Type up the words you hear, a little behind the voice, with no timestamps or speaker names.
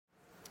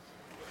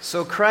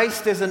So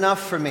Christ is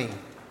enough for me.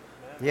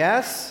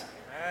 Yes?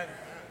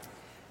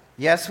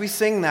 Yes, we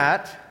sing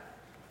that.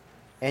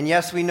 And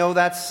yes, we know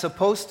that's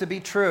supposed to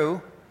be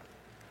true.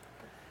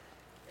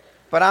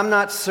 But I'm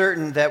not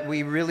certain that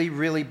we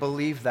really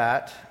believe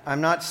that.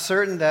 I'm not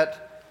certain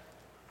that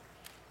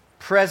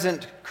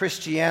present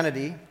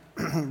Christianity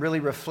really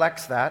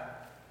reflects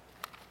that.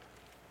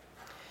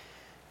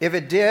 If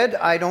it did,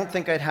 I don't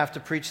think I'd have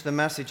to preach the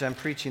message I'm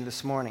preaching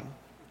this morning.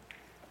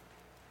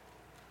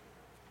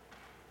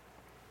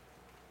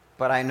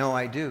 But I know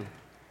I do.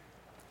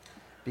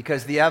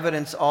 Because the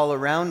evidence all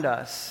around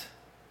us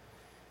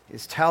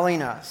is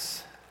telling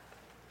us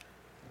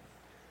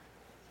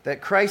that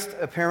Christ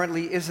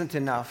apparently isn't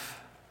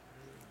enough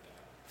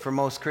for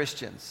most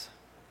Christians.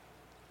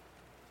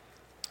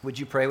 Would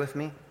you pray with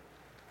me?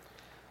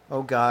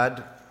 Oh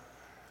God,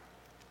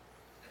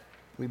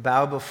 we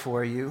bow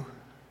before you,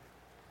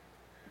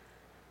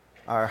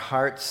 our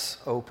hearts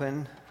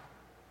open,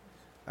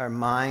 our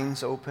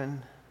minds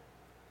open.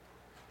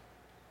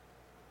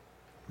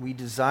 We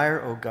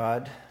desire, oh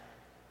God,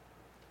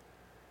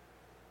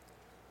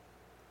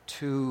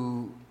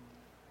 to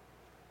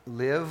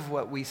live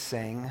what we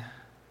sing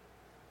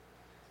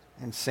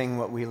and sing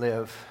what we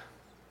live.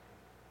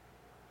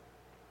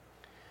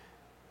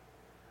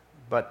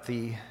 But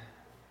the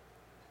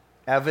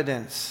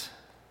evidence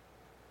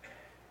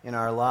in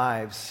our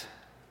lives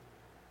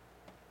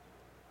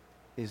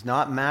is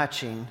not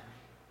matching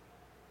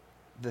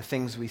the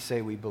things we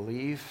say we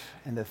believe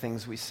and the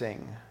things we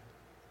sing.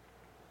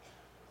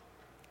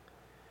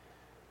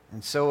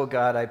 And so, oh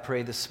God, I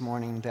pray this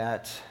morning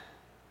that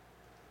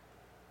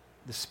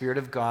the Spirit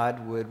of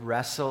God would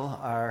wrestle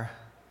our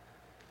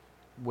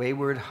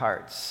wayward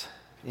hearts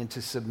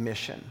into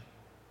submission,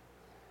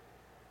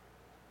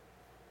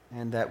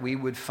 and that we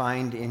would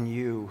find in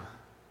you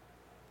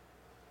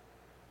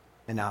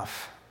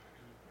enough,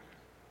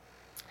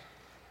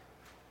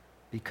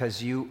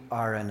 because you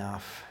are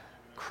enough.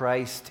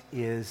 Christ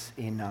is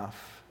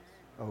enough,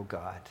 oh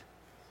God.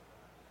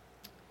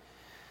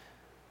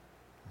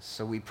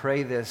 So we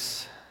pray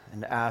this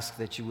and ask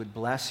that you would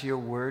bless your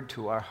word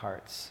to our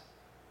hearts.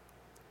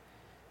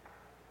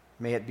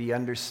 May it be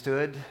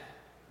understood,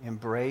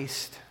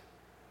 embraced.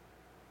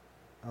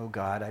 Oh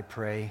God, I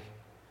pray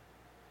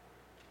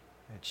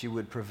that you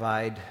would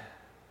provide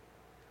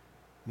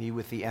me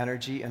with the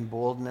energy and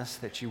boldness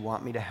that you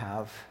want me to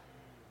have,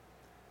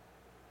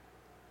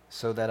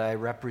 so that I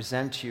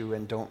represent you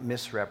and don't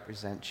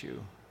misrepresent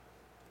you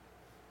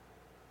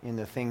in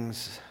the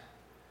things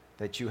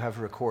that you have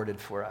recorded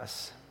for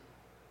us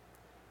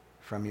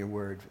from your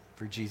word.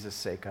 For Jesus'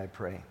 sake, I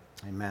pray.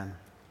 Amen.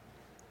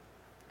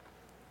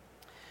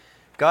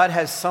 God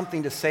has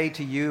something to say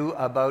to you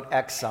about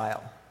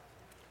exile.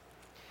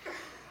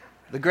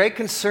 The great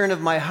concern of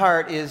my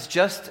heart is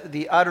just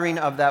the uttering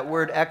of that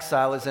word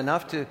exile is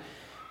enough to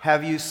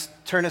have you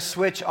turn a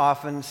switch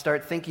off and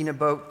start thinking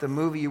about the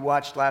movie you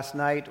watched last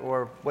night,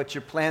 or what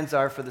your plans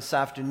are for this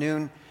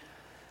afternoon,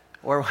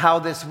 or how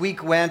this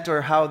week went,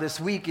 or how this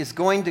week is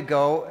going to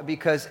go,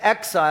 because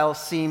exile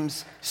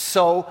seems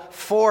so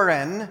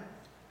foreign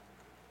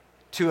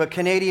to a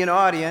Canadian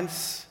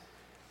audience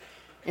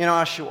in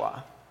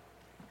Oshawa.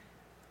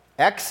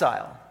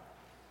 Exile.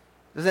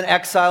 Doesn't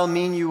exile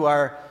mean you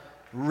are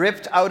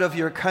ripped out of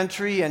your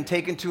country and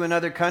taken to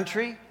another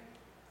country?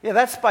 Yeah,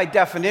 that's by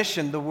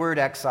definition the word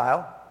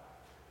exile.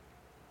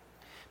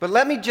 But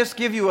let me just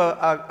give you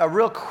a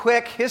real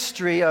quick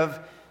history of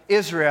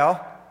Israel,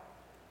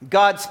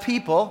 God's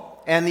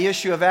people, and the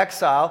issue of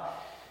exile,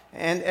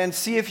 and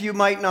see if you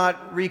might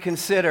not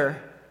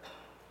reconsider.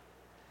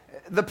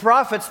 The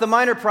prophets, the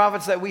minor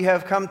prophets that we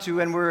have come to,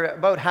 and we're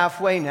about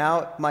halfway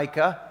now,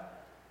 Micah,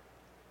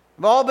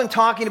 have all been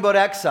talking about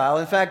exile.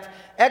 In fact,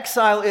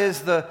 exile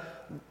is the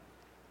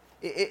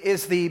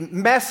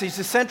message,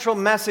 the central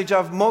message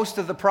of most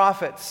of the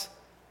prophets.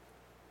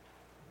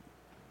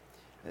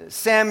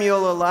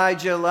 Samuel,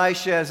 Elijah,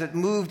 Elisha, as it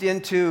moved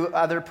into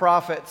other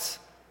prophets,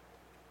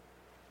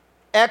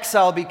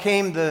 exile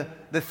became the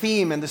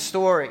theme and the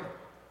story.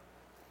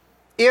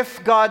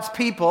 If God's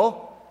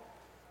people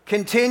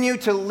continue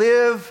to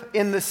live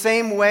in the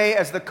same way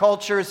as the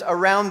cultures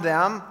around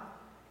them,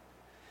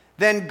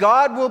 then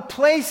God will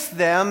place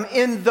them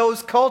in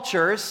those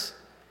cultures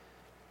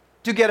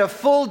to get a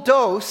full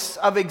dose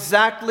of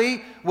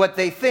exactly what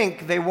they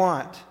think they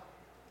want.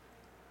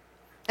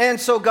 And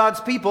so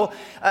God's people,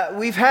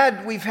 we've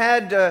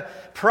had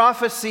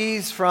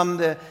prophecies from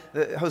the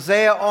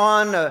Hosea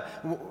on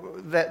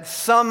that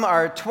some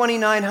are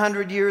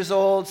 2,900 years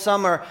old,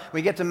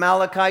 we get to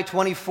Malachi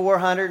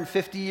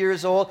 2,450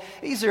 years old.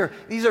 These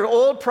are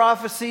old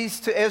prophecies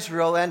to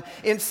Israel, and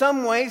in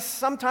some ways,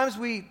 sometimes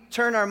we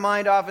turn our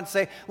mind off and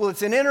say, well,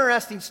 it's an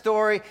interesting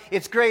story,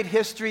 it's great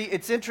history,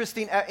 it's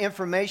interesting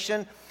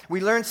information,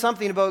 we learn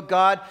something about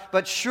God,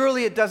 but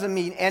surely it doesn't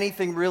mean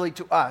anything really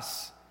to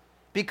us.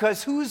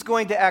 Because who's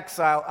going to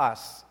exile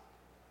us?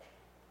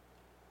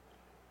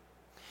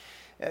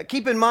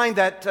 Keep in mind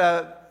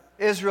that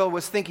Israel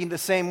was thinking the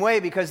same way,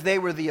 because they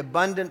were the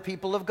abundant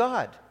people of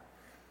God.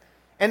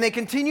 And they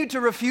continued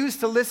to refuse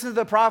to listen to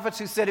the prophets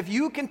who said, if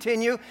you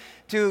continue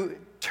to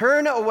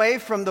turn away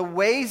from the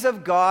ways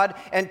of God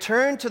and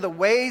turn to the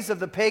ways of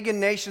the pagan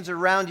nations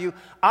around you,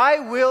 I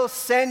will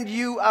send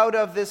you out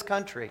of this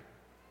country.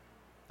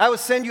 I will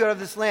send you out of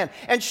this land.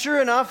 And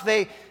sure enough,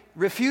 they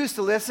refused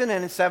to listen,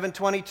 and in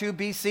 722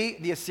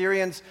 BC, the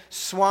Assyrians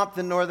swamped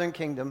the northern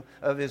kingdom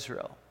of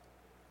Israel.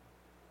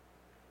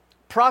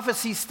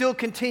 Prophecy still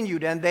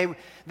continued, and they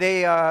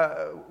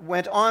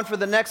went on for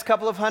the next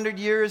couple of hundred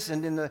years,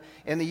 and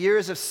in the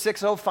years of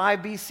 605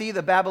 BC,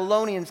 the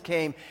Babylonians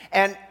came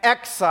and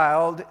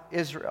exiled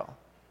Israel.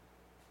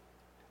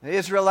 The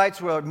Israelites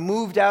were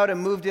moved out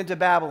and moved into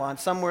Babylon.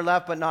 Some were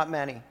left, but not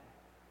many.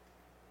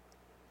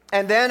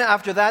 And then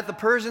after that, the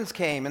Persians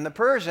came, and the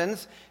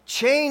Persians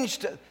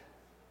changed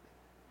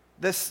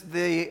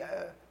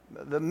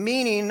the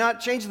meaning,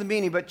 not changed the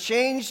meaning, but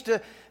changed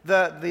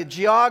the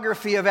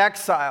geography of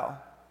exile.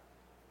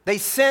 They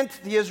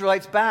sent the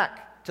Israelites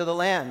back to the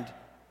land,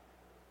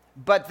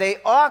 but they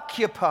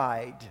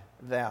occupied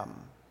them.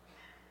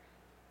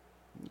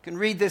 You can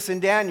read this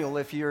in Daniel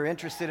if you're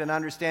interested in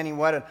understanding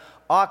what an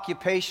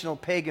occupational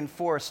pagan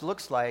force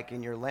looks like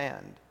in your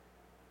land.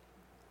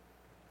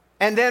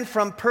 And then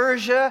from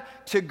Persia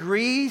to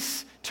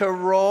Greece to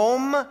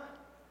Rome,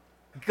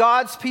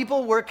 God's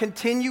people were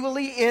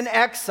continually in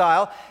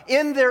exile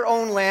in their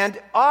own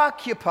land,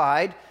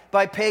 occupied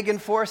by pagan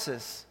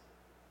forces.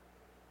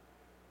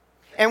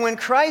 And when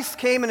Christ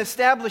came and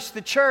established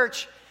the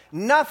church,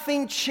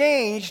 nothing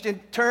changed in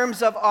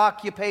terms of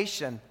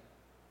occupation.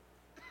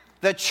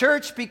 The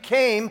church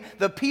became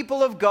the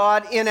people of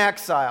God in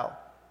exile.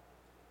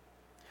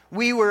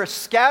 We were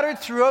scattered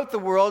throughout the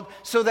world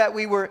so that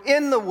we were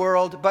in the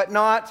world, but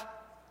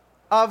not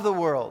of the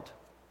world.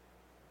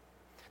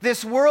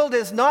 This world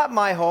is not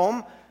my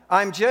home.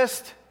 I'm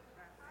just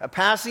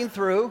passing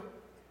through.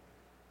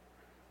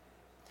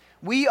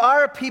 We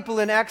are a people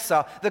in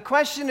exile. The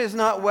question is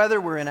not whether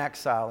we're in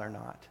exile or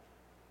not.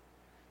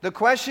 The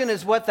question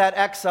is what that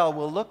exile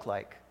will look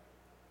like.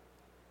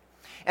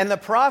 And the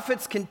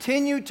prophets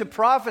continued to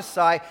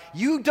prophesy,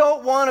 you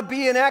don't want to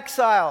be in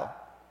exile.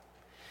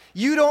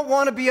 You don't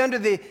want to be under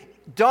the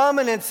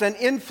dominance and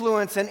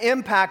influence and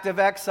impact of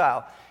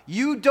exile.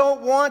 You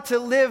don't want to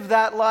live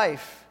that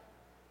life.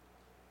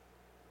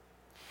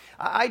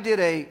 I did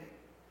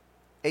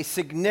a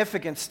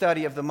significant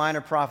study of the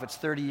minor prophets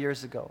 30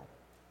 years ago.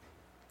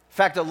 In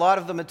fact, a lot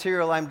of the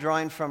material I'm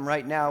drawing from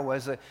right now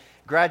was a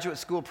graduate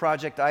school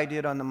project I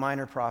did on the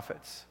minor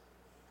prophets.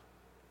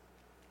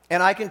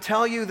 And I can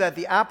tell you that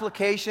the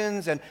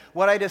applications and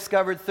what I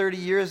discovered 30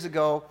 years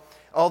ago,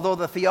 although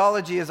the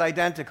theology is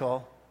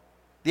identical,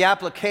 the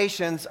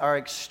applications are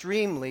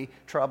extremely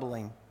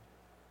troubling.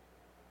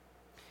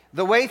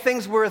 The way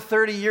things were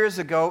 30 years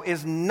ago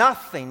is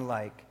nothing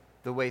like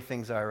the way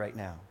things are right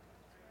now.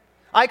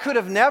 I could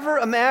have never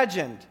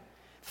imagined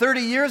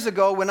 30 years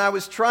ago when I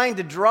was trying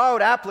to draw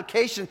out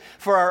application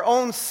for our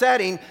own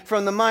setting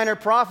from the minor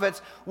prophets,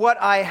 what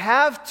I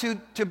have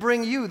to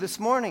bring you this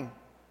morning.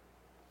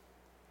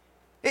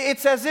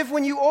 It's as if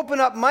when you open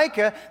up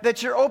Micah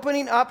that you're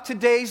opening up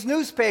today's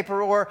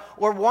newspaper or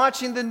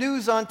watching the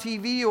news on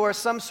TV or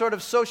some sort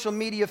of social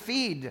media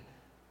feed.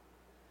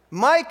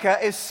 Micah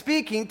is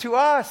speaking to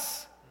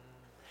us.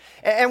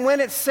 And when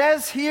it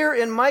says here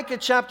in Micah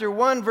chapter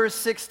 1 verse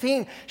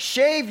 16,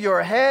 shave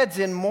your heads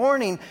in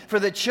mourning for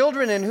the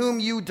children in whom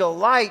you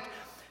delight.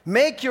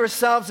 Make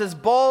yourselves as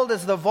bald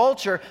as the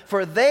vulture,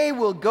 for they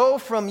will go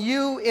from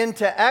you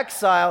into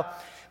exile.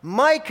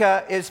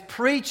 Micah is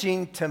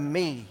preaching to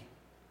me.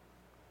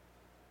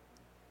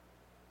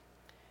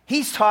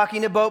 He's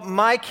talking about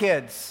my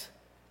kids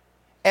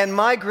and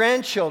my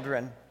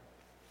grandchildren.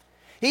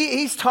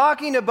 He's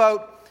talking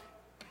about,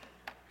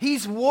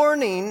 he's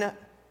warning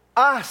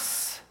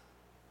us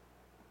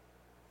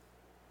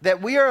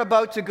that we are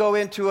about to go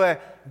into a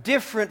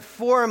different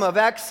form of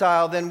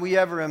exile than we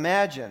ever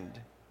imagined.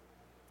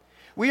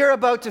 We are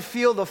about to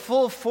feel the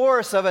full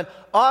force of an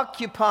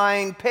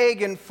occupying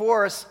pagan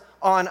force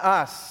on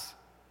us.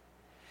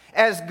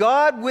 As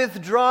God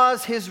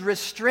withdraws his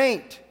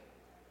restraint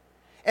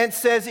and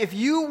says, if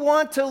you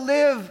want to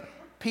live,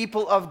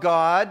 people of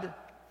God,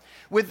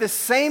 with the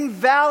same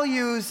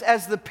values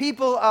as the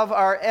people of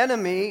our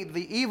enemy,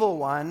 the evil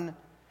one,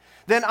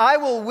 then I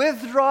will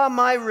withdraw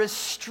my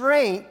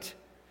restraint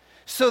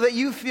so that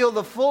you feel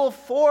the full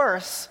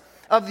force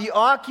of the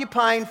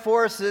occupying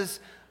forces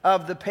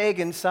of the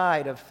pagan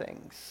side of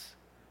things.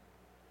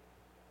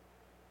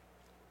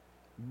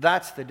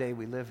 That's the day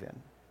we live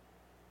in.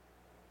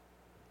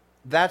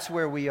 That's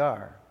where we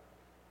are.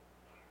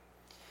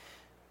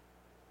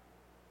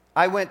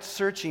 I went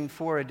searching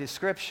for a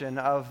description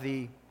of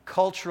the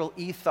cultural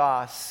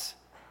ethos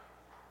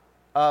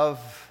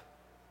of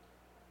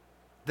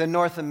the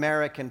North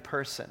American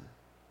person.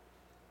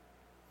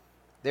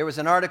 There was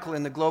an article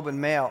in the Globe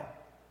and Mail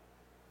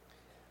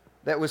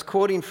that was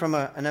quoting from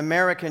an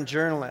American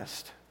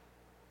journalist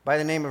by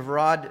the name of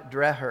Rod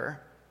Dreher,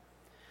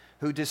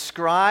 who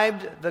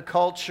described the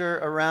culture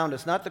around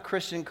us, not the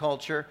Christian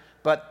culture,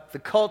 but the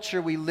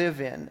culture we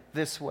live in,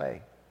 this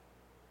way.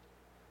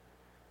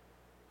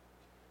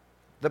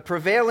 The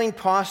prevailing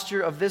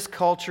posture of this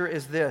culture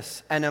is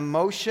this: an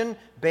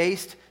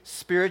emotion-based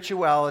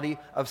spirituality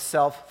of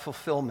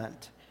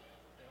self-fulfillment.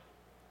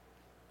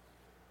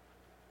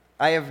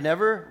 I have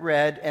never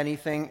read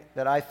anything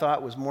that I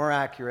thought was more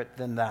accurate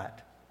than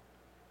that.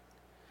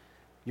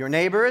 Your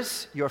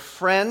neighbors, your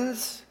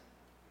friends,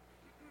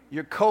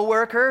 your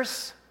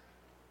co-workers,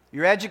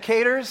 your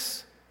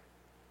educators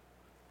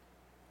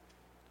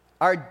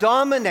are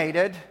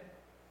dominated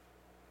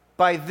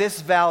by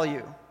this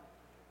value.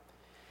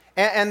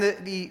 And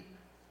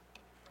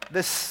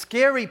the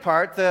scary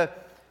part, the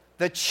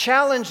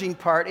challenging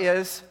part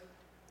is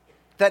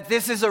that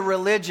this is a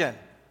religion.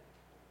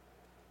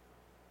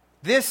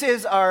 This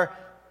is our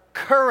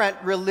current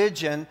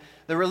religion,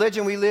 the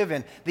religion we live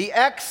in. The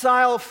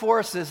exile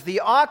forces, the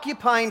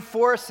occupying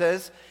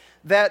forces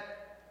that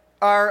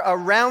are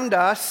around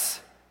us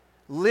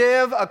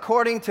live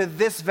according to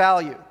this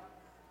value,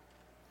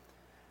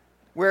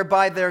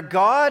 whereby their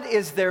God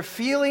is their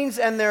feelings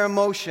and their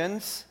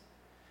emotions.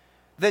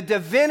 The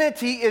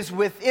divinity is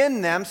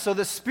within them, so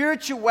the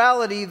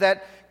spirituality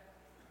that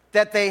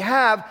they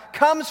have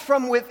comes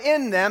from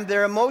within them,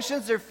 their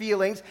emotions, their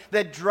feelings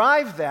that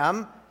drive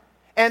them,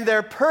 and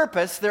their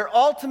purpose, their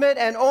ultimate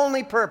and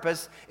only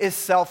purpose, is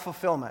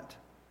self-fulfillment.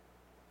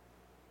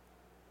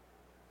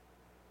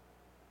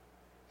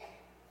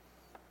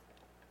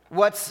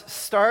 What's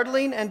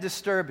startling and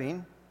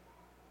disturbing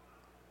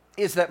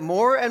is that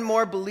more and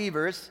more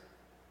believers,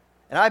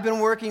 and I've been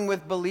working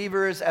with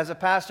believers as a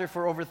pastor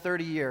for over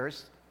 30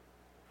 years,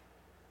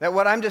 that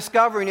what I'm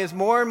discovering is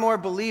more and more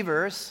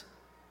believers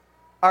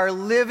are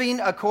living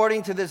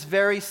according to this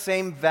very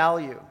same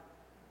value.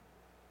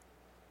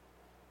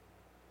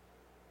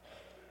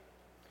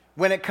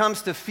 When it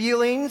comes to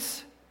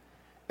feelings,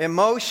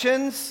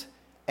 emotions,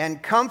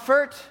 and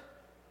comfort,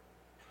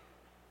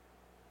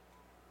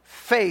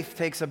 faith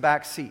takes a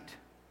back seat.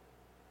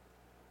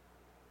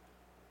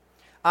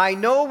 I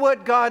know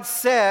what God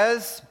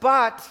says,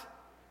 but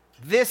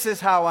this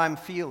is how I'm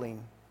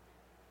feeling.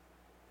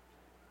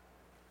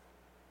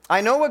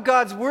 I know what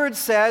God's word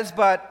says,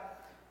 but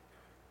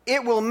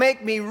it will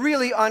make me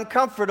really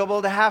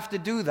uncomfortable to have to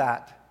do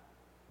that.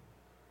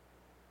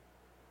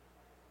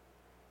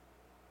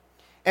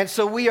 And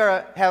so we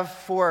have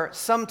for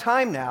some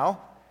time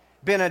now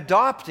been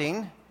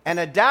adopting and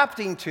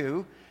adapting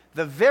to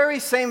the very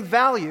same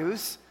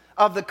values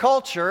of the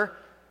culture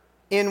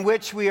in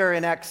which we are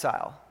in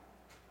exile.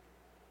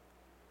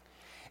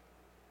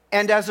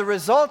 And as a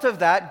result of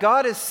that,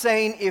 God is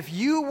saying, if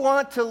you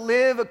want to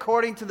live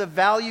according to the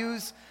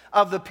values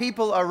of the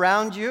people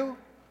around you,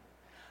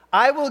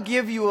 I will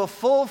give you a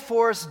full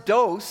force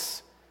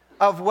dose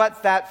of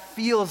what that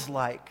feels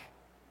like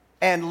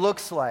and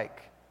looks like,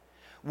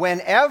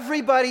 when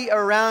everybody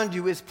around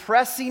you is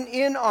pressing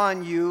in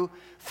on you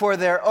for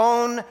their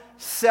own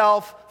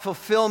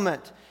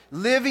self-fulfillment,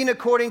 living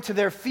according to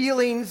their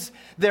feelings,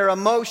 their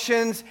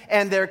emotions,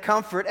 and their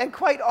comfort. And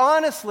quite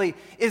honestly,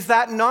 is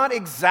that not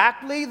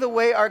exactly the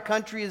way our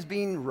country is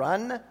being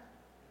run?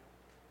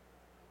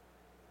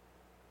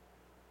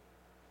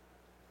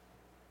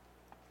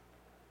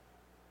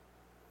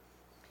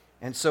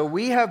 And so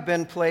we have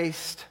been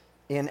placed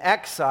in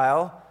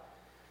exile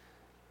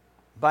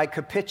by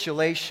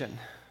capitulation.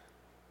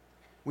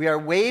 We are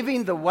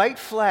waving the white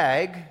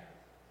flag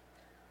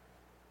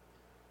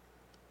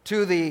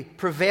to the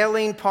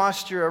prevailing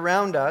posture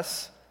around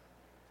us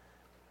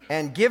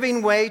and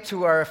giving way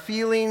to our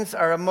feelings,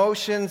 our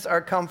emotions,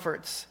 our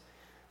comforts.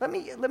 Let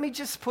me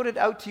just put it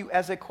out to you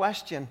as a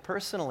question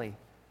personally.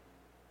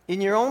 In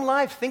your own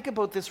life, think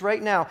about this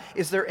right now.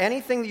 Is there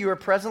anything that you are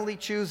presently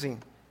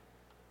choosing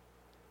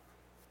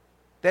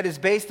that is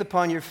based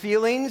upon your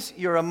feelings,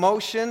 your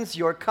emotions,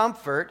 your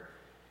comfort,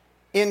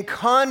 in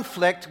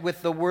conflict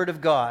with the Word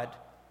of God?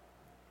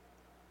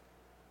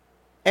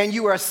 And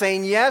you are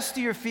saying yes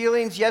to your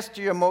feelings, yes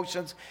to your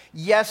emotions,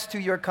 yes to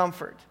your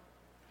comfort.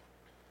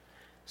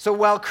 So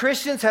while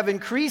Christians have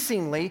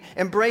increasingly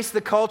embraced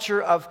the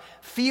culture of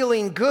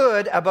feeling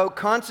good about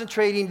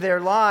concentrating their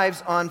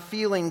lives on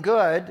feeling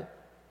good,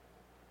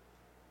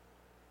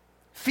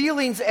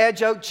 feelings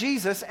edge out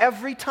Jesus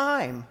every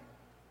time.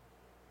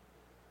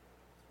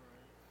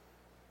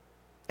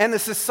 And the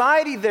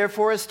society,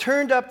 therefore, has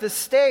turned up the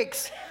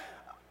stakes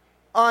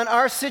on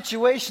our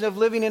situation of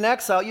living in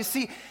exile. You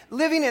see,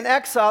 living in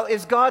exile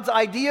is God's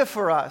idea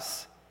for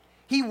us.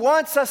 He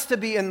wants us to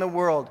be in the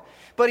world,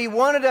 but He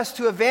wanted us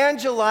to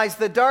evangelize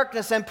the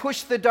darkness and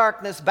push the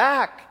darkness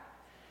back,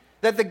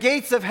 that the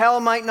gates of hell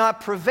might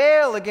not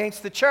prevail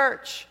against the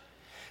church.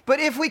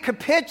 But if we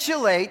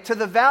capitulate to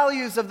the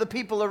values of the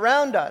people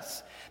around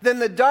us, then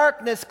the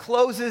darkness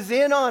closes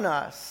in on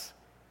us.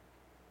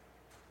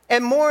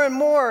 And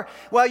more,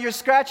 while you're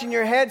scratching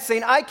your head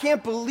saying, I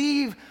can't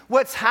believe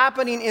what's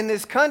happening in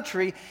this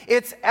country,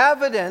 it's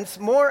evidence,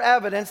 more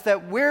evidence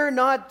that we're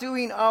not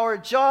doing our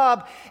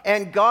job,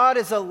 and God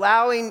is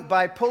allowing,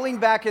 by pulling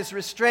back His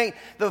restraint,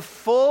 the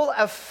full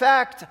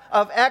effect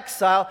of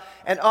exile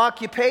and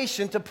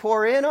occupation to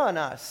pour in on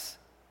us.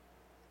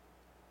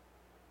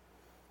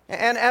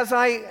 And as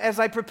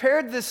I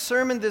prepared this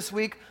sermon this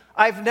week,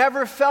 I've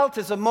never felt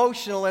as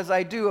emotional as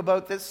I do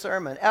about this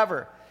sermon,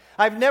 ever.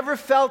 I've never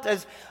felt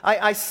as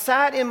I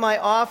sat in my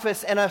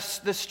office and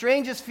the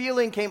strangest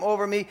feeling came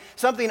over me,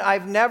 something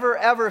I've never,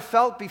 ever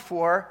felt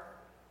before.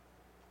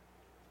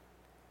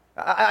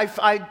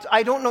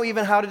 I don't know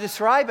even how to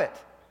describe it.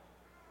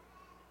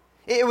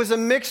 It was a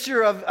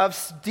mixture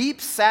of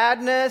deep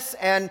sadness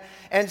and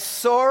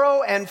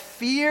sorrow and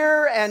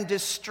fear and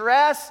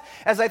distress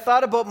as I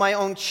thought about my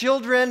own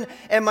children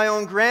and my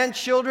own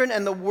grandchildren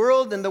and the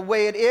world and the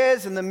way it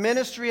is and the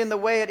ministry and the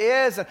way it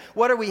is and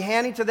what are we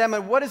handing to them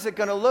and what is it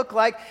going to look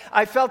like.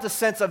 I felt a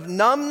sense of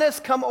numbness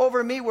come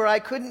over me where I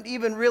couldn't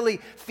even really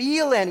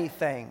feel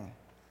anything.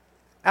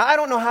 Now, I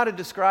don't know how to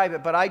describe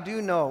it, but I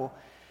do know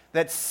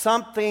that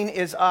something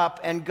is up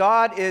and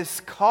God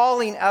is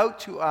calling out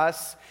to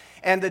us.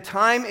 And the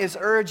time is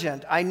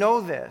urgent. I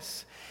know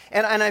this.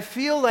 And I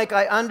feel like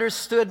I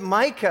understood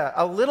Micah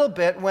a little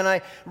bit when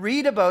I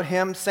read about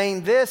him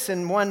saying this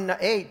in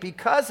 1:8.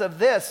 Because of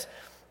this,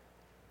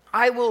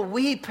 I will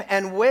weep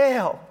and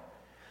wail.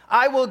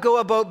 I will go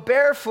about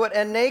barefoot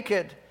and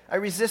naked. I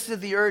resisted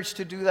the urge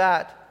to do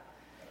that.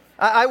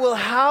 I will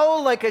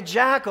howl like a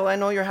jackal. I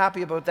know you're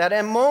happy about that.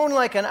 And moan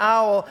like an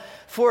owl,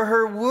 for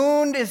her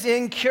wound is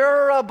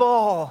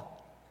incurable.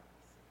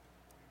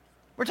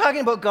 We're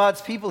talking about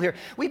God's people here.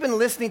 We've been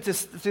listening to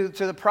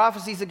the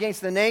prophecies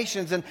against the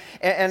nations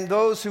and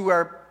those who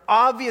are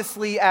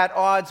obviously at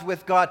odds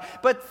with God.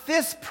 But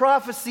this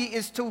prophecy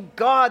is to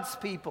God's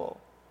people.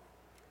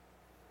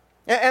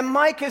 And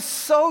Mike is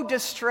so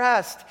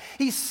distressed.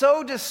 He's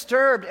so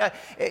disturbed.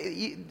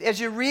 As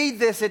you read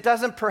this, it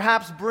doesn't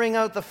perhaps bring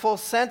out the full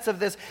sense of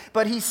this,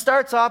 but he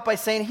starts off by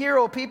saying, "Hear,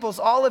 O peoples,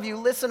 all of you,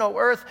 listen, O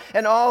earth,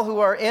 and all who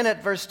are in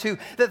it," verse 2,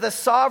 "that the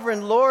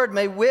sovereign Lord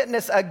may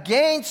witness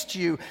against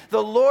you,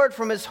 the Lord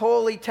from his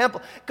holy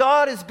temple."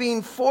 God is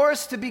being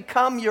forced to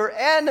become your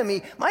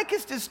enemy. Mike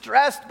is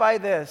distressed by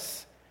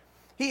this.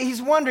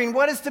 He's wondering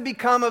what is to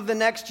become of the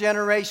next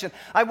generation.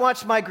 I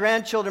watched my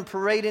grandchildren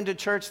parade into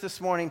church this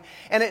morning,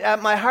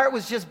 and my heart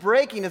was just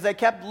breaking as I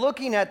kept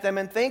looking at them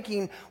and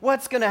thinking,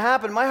 what's going to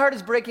happen? My heart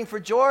is breaking for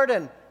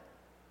Jordan.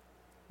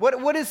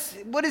 What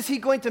is he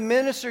going to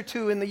minister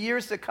to in the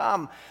years to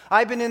come?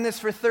 I've been in this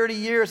for 30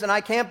 years, and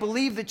I can't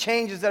believe the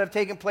changes that have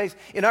taken place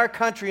in our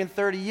country in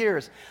 30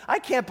 years. I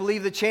can't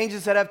believe the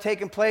changes that have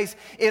taken place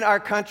in our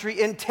country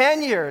in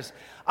 10 years.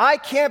 I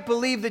can't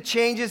believe the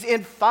changes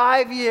in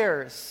 5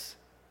 years.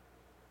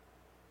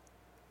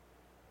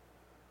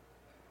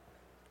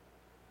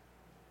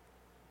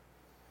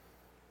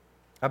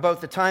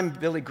 About the time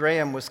Billy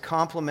Graham was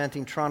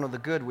complimenting Toronto the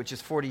Good, which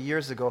is 40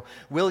 years ago,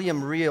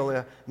 William Reel,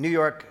 a New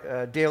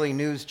York Daily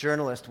News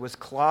journalist, was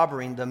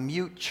clobbering the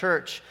mute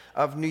church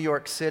of New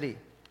York City.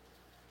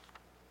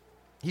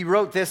 He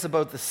wrote this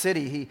about the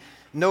city. He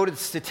noted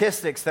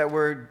statistics that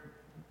were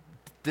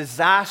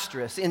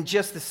disastrous. In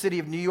just the city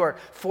of New York,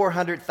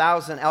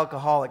 400,000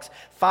 alcoholics,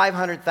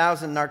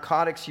 500,000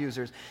 narcotics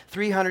users,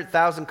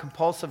 300,000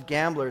 compulsive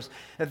gamblers.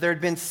 That there had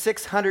been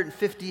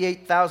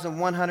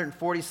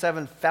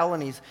 658,147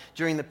 felonies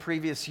during the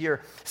previous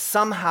year.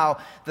 Somehow,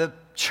 the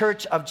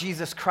Church of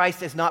Jesus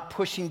Christ is not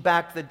pushing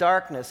back the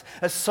darkness.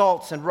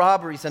 Assaults and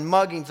robberies and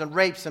muggings and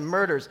rapes and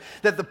murders.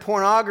 That the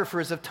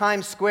pornographers of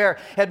Times Square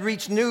had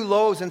reached new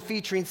lows in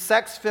featuring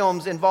sex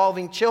films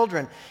involving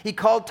children. He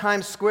called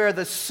Times Square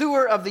the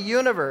sewer of the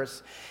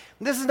universe.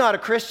 This is not a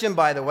Christian,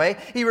 by the way.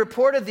 He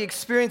reported the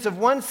experience of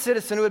one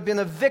citizen who had been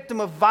a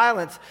victim of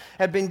violence,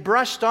 had been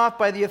brushed off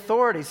by the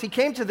authorities. He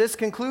came to this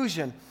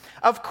conclusion: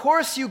 of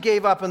course you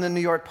gave up on the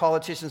New York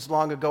politicians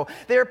long ago.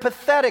 They are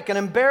pathetic and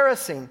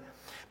embarrassing.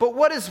 But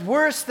what is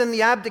worse than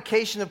the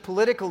abdication of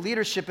political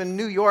leadership in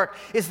New York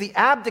is the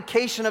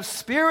abdication of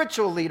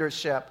spiritual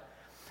leadership.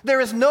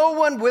 There is no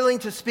one willing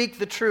to speak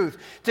the truth,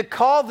 to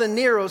call the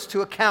Neros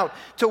to account,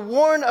 to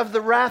warn of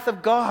the wrath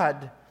of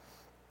God.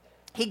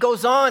 He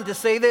goes on to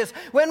say this: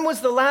 when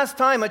was the last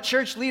time a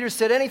church leader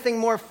said anything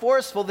more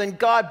forceful than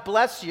 "God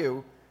bless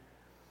you"?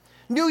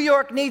 New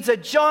York needs a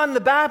John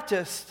the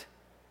Baptist,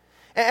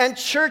 and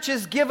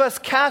churches give us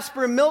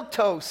Casper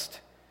Milquetoast.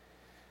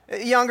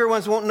 Younger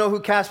ones won't know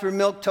who Casper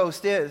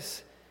Milquetoast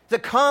is. It's a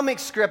comic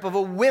strip of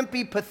a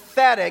wimpy,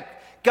 pathetic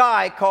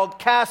guy called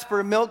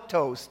Casper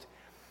Milquetoast.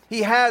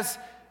 He has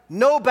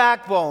no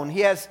backbone.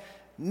 He has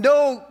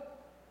no...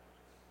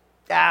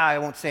 I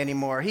won't say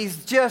anymore.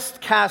 He's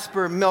just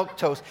Casper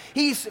Milquetoast.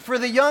 For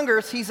the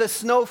youngers, he's a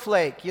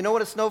snowflake. You know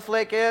what a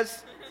snowflake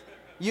is?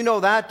 You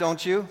know that,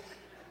 don't you?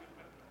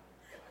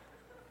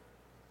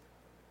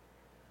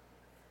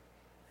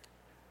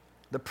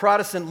 The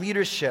Protestant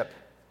leadership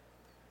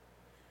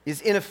is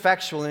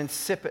ineffectual and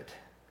insipid.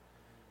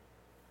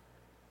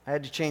 I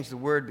had to change the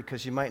word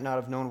because you might not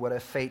have known what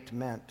effete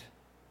meant.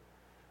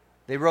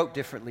 They wrote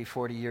differently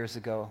 40 years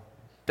ago,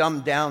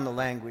 dumbed down the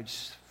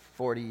language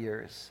 40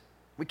 years.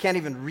 We can't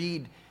even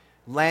read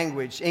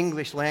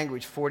English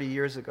language 40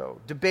 years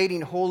ago.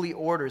 Debating holy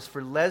orders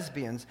for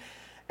lesbians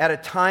at a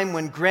time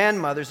when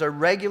grandmothers are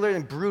regularly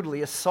and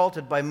brutally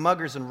assaulted by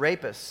muggers and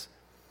rapists.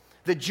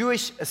 The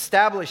Jewish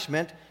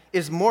establishment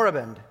is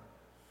moribund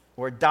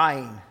or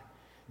dying.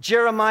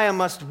 Jeremiah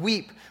must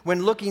weep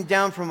when looking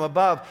down from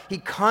above. He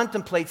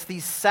contemplates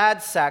these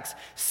sad sacks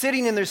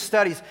sitting in their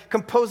studies,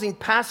 composing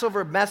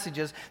Passover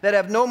messages that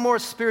have no more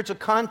spiritual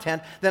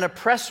content than a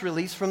press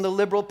release from the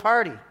Liberal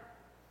Party.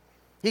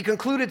 He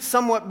concluded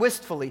somewhat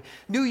wistfully,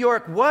 New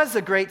York was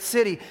a great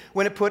city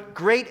when it put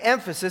great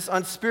emphasis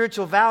on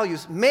spiritual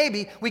values.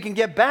 Maybe we can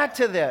get back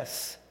to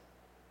this.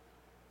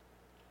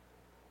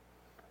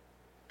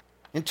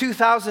 In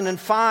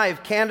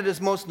 2005,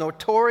 Canada's most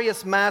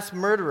notorious mass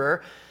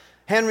murderer,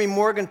 Henry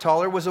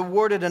Morgentaler, was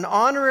awarded an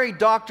honorary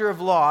Doctor of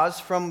Laws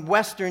from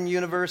Western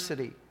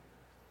University.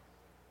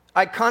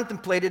 I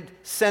contemplated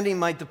sending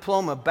my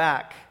diploma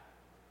back,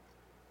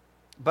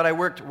 but I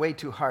worked way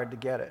too hard to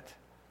get it.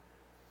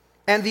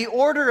 And the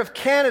Order of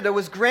Canada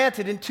was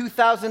granted in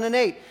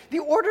 2008. The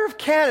Order of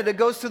Canada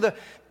goes to the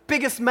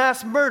biggest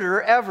mass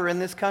murderer ever in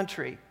this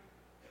country.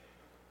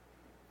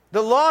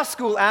 The law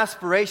school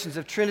aspirations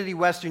of Trinity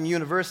Western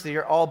University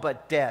are all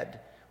but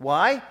dead.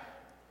 Why?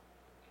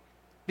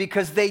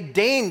 Because they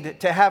deigned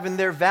to have in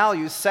their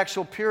values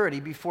sexual purity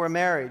before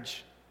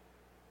marriage.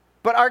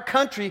 But our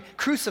country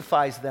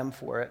crucifies them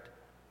for it.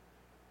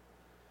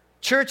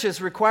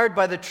 Churches required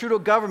by the Trudeau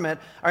government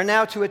are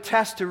now to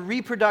attest to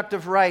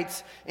reproductive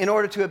rights in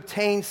order to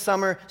obtain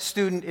summer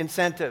student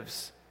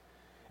incentives.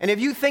 And if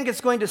you think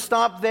it's going to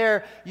stop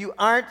there, you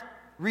aren't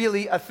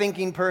really a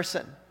thinking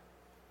person.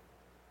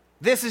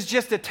 This is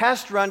just a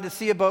test run to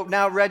see about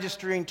now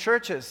registering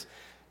churches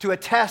to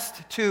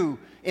attest to,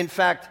 in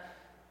fact,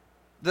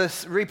 the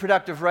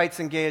reproductive rights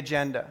and gay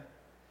agenda.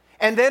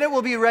 And then it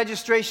will be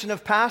registration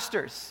of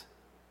pastors.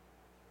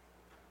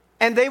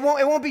 And it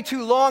won't be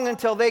too long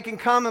until they can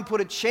come and put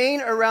a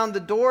chain around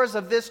the doors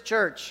of this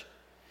church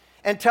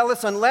and tell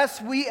us,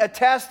 unless we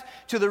attest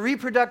to the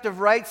reproductive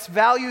rights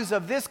values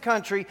of this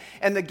country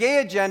and the gay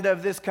agenda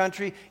of this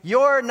country,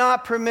 you're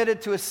not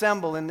permitted to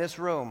assemble in this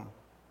room.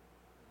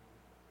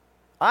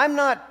 I'm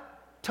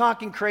not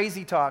talking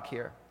crazy talk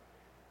here.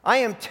 I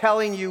am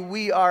telling you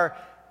we are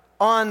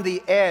on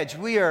the edge.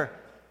 We are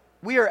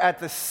at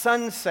the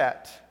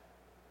sunset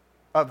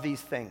of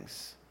these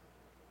things.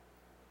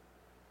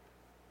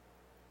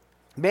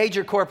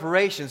 Major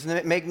corporations,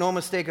 and make no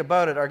mistake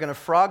about it, are going to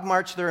frog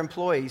march their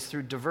employees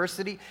through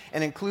diversity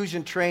and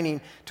inclusion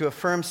training to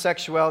affirm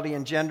sexuality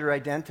and gender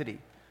identity,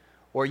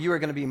 or you are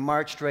going to be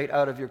marched right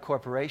out of your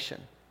corporation.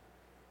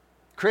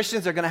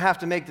 Christians are going to have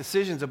to make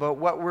decisions about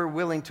what we're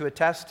willing to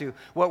attest to,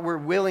 what we're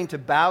willing to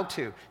bow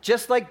to,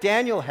 just like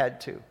Daniel had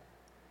to.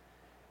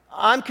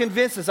 I'm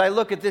convinced as I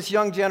look at this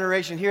young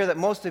generation here that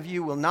most of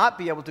you will not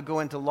be able to go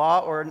into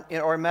law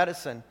or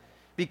medicine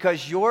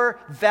because your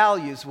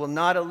values will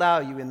not allow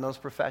you in those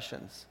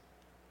professions.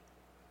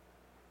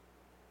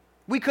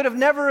 We could have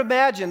never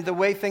imagined the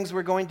way things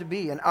were going to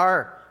be and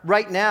are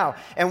right now.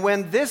 And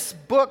when this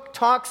book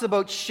talks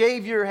about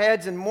shave your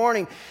heads in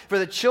mourning for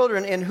the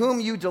children in whom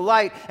you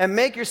delight and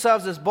make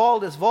yourselves as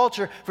bald as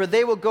vulture, for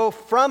they will go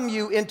from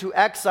you into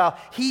exile,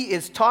 he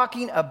is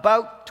talking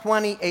about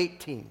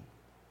 2018.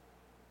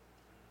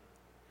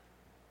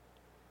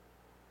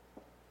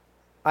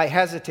 I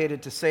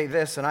hesitated to say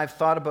this, and I've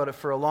thought about it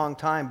for a long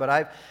time,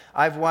 but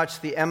I've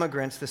watched the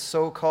immigrants, the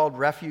so-called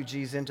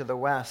refugees into the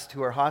West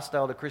who are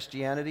hostile to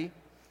Christianity.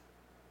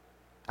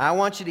 I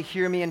want you to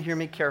hear me and hear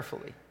me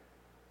carefully.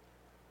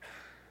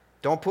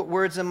 Don't put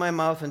words in my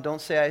mouth and don't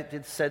say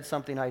I said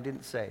something I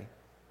didn't say.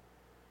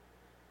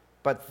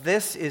 But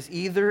this is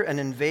either an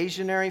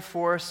invasionary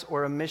force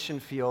or a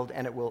mission field,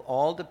 and it will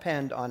all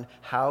depend on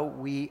how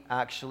we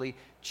actually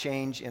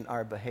change in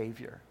our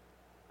behavior.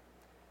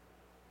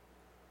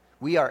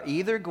 We are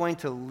either going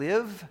to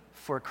live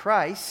for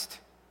Christ,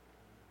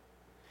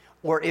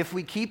 or if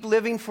we keep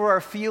living for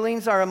our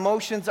feelings, our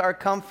emotions, our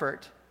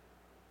comfort,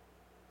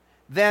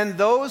 then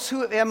those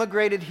who have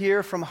emigrated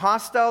here from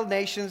hostile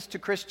nations to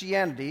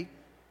Christianity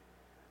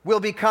will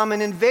become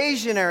an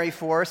invasionary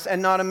force and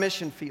not a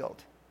mission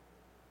field.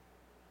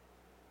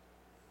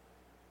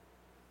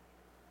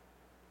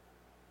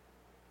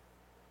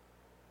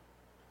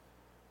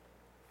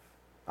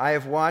 I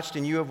have watched,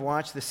 and you have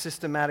watched, the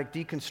systematic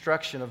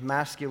deconstruction of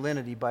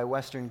masculinity by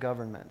Western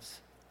governments.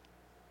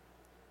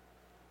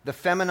 The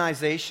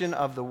feminization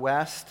of the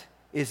West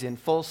is in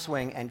full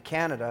swing, and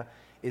Canada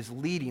is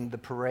leading the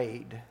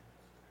parade.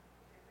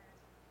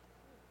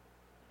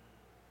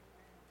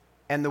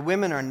 And the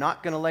women are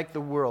not going to like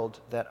the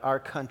world that our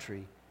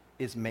country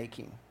is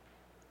making.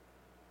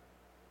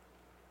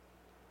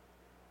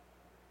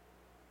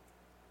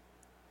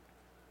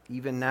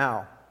 Even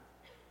now,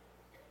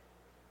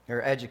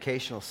 our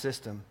educational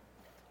system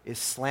is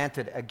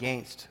slanted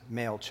against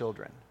male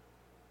children.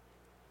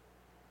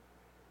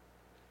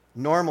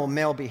 Normal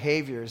male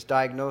behavior is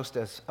diagnosed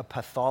as a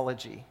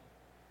pathology.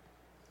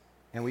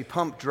 And we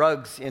pump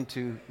drugs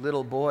into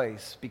little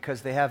boys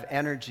because they have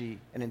energy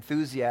and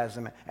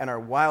enthusiasm and are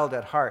wild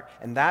at heart.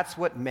 And that's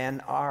what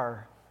men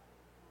are.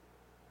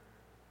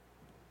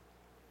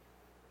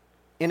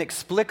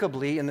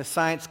 Inexplicably, in the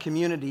science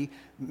community,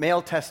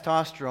 male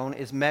testosterone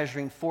is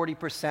measuring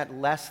 40%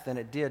 less than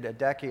it did a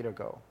decade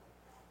ago.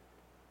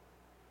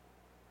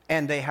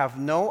 and they have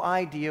no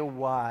idea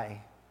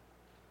why.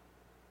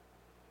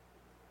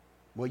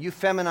 Well, you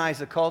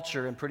feminize a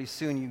culture, and pretty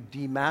soon you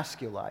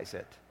demasculize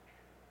it.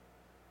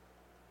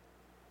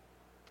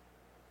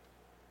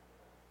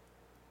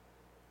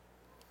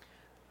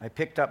 I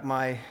picked up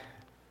my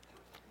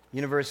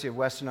University of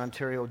Western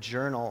Ontario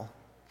journal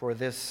for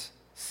this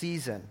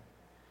season,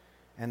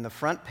 and the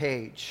front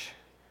page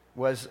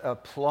was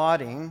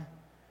applauding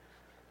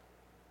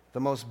the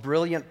most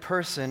brilliant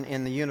person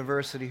in the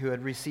university who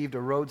had received a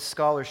Rhodes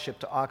Scholarship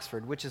to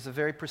Oxford, which is a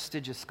very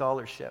prestigious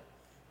scholarship.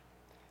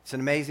 It's an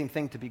amazing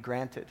thing to be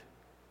granted.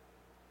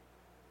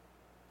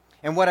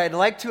 And what I'd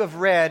like to have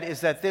read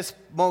is that this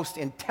most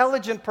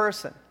intelligent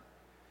person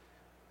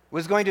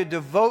was going to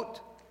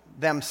devote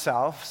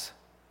themselves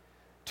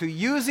to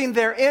using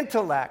their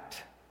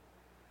intellect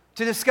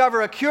to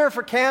discover a cure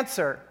for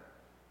cancer.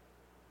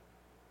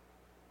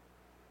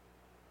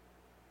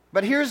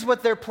 But here's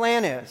what their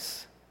plan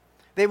is.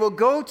 They will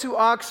go to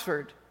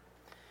Oxford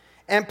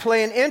and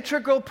play an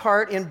integral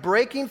part in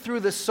breaking through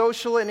the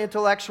social and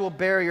intellectual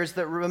barriers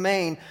that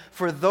remain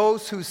for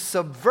those who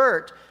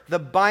subvert the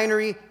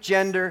binary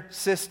gender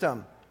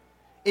system.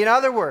 In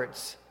other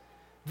words,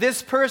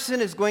 this person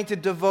is going to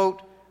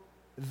devote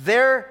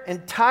their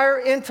entire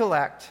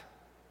intellect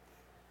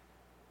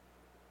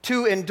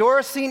to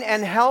endorsing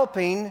and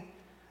helping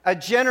a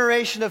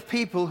generation of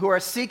people who are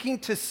seeking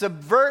to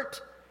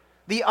subvert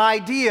the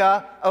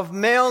idea of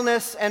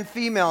maleness and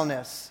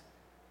femaleness.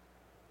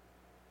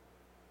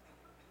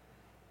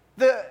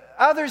 The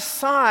other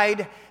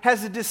side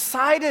has a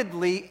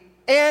decidedly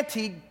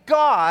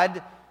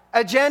anti-God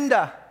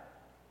agenda.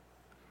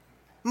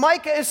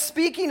 Micah is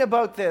speaking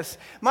about this.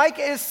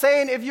 Micah is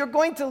saying, if you're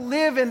going to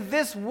live in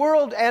this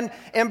world and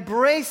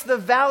embrace the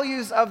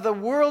values of the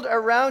world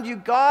around you,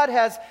 God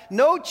has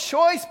no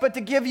choice but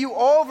to give you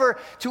over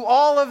to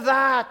all of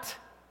that.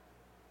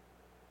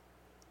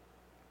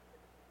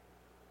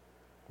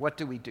 What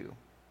do we do?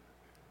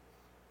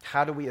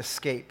 How do we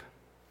escape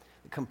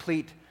the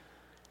complete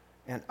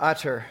and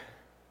utter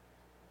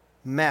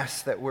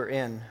mess that we're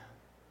in?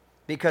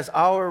 Because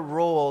our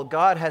role,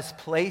 God has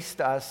placed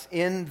us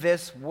in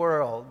this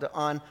world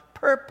on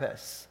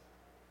purpose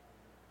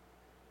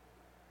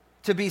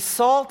to be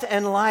salt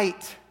and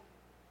light,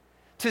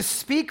 to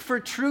speak for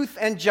truth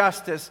and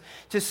justice,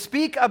 to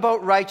speak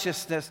about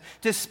righteousness,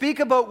 to speak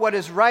about what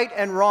is right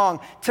and wrong,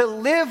 to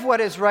live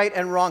what is right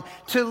and wrong,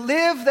 to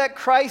live that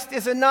Christ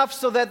is enough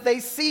so that they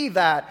see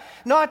that,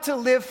 not to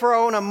live for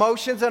our own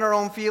emotions and our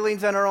own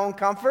feelings and our own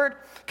comfort,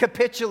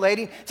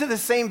 capitulating to the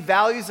same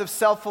values of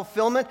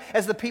self-fulfillment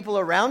as the people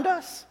around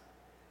us.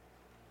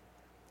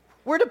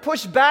 We're to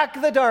push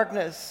back the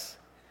darkness,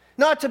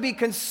 not to be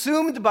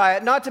consumed by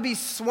it, not to be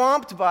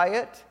swamped by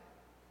it.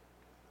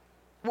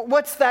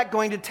 What's that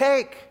going to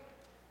take?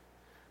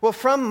 Well,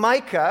 from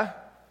Micah,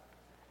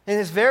 in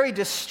his very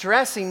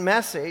distressing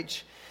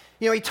message,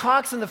 he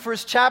talks in the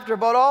first chapter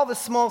about all the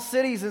small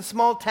cities and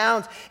small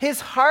towns. His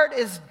heart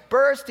is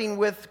bursting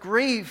with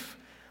grief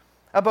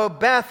about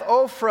Beth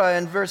Ophrah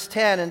in verse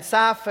 10, and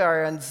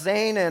Sapphire, and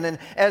Zanan, and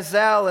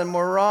Ezel, and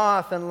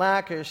Morath, and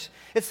Lachish.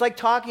 It's like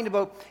talking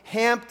about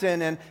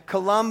Hampton and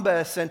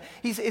Columbus, and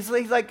he's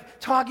like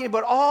talking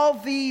about all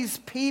these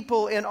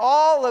people in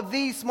all of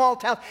these small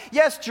towns.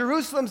 Yes,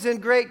 Jerusalem's in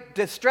great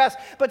distress,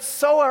 but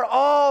so are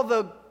all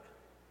the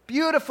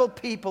beautiful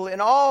people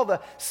in all the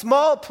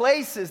small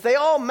places. They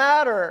all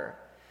matter.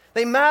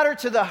 They matter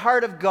to the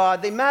heart of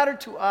God. They matter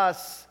to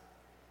us.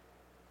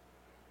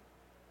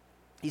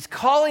 He's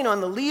calling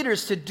on the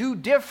leaders to do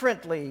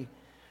differently.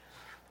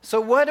 So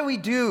what do we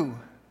do?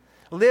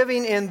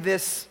 Living in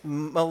this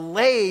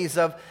malaise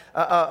of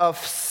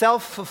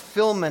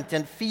self-fulfillment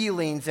and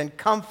feelings and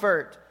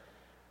comfort.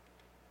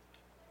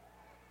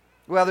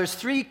 Well, there's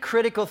three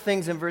critical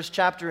things in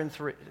chapter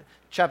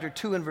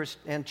 2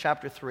 and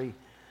chapter 3.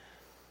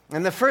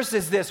 And the first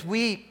is this: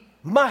 we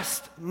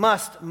must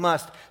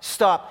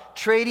stop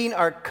trading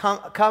our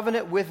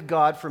covenant with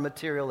God for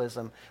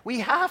materialism.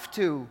 We have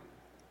to.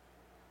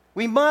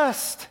 We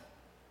must.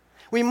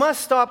 We must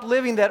stop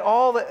living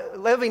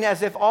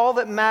as if all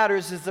that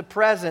matters is the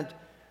present,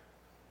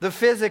 the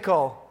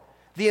physical,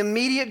 the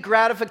immediate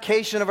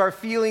gratification of our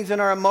feelings and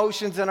our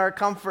emotions and our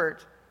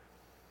comfort.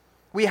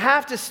 We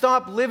have to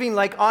stop living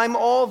like I'm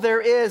all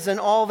there is and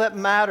all that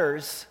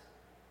matters.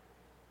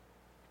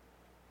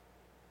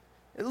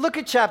 Look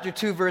at chapter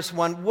 2, verse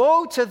 1.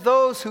 Woe to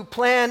those who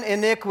plan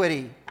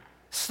iniquity.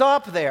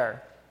 Stop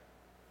there.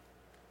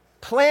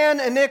 Plan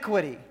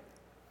iniquity.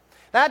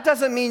 That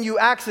doesn't mean you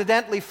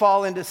accidentally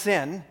fall into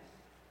sin.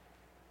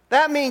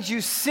 That means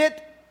you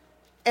sit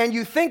and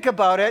you think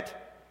about it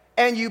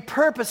and you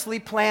purposely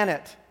plan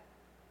it.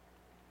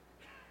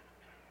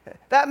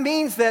 That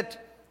means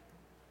that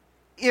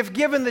if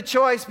given the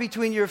choice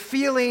between your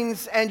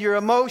feelings and your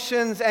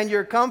emotions and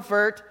your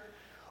comfort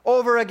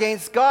over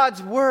against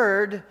God's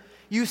word,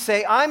 you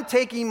say, I'm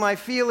taking my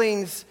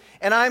feelings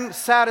and I'm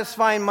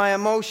satisfying my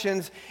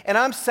emotions, and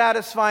I'm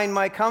satisfying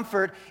my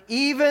comfort,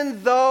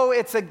 even though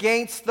it's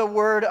against the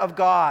word of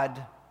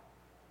God.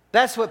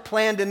 That's what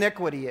planned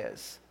iniquity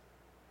is.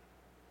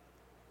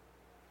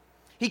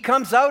 He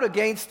comes out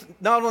against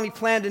not only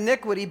planned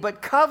iniquity,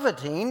 but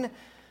coveting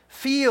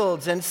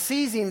fields and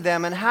seizing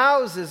them and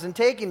houses and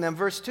taking them.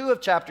 Verse 2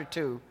 of chapter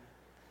 2.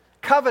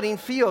 Coveting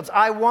fields.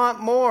 I want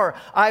more.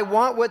 I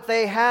want what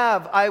they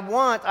have. I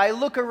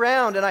look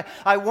around and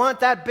I want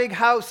that big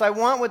house. I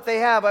want what they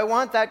have. I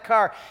want that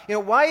car.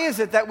 Why is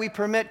it that we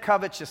permit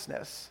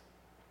covetousness?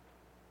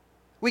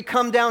 We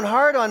come down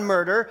hard on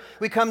murder.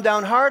 We come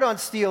down hard on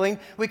stealing.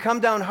 We come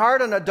down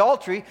hard on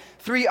adultery.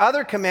 3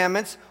 other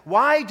commandments.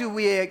 Why do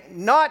we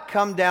not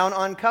come down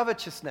on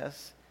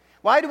covetousness?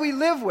 Why do we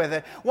live with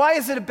it? Why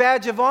is it a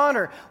badge of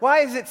honor? Why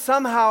is it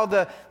somehow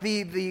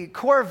the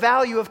core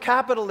value of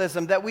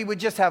capitalism that we would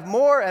just have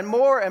more and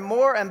more and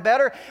more and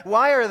better?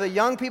 Why are the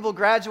young people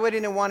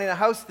graduating and wanting a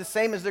house the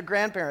same as their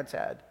grandparents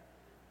had?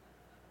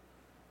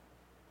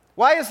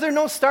 Why is there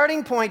no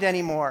starting point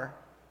anymore?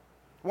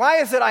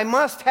 Why is it I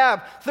must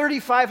have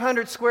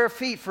 3,500 square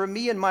feet for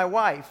me and my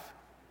wife?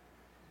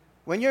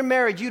 When you're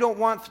married,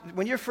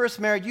 when you're first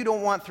married, you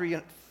don't want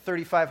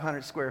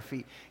 3,500 square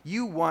feet.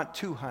 You want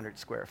 200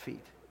 square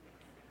feet.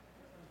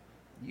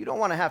 You don't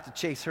want to have to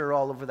chase her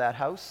all over that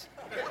house.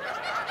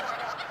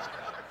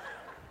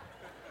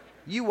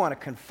 You want to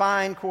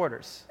confine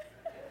quarters.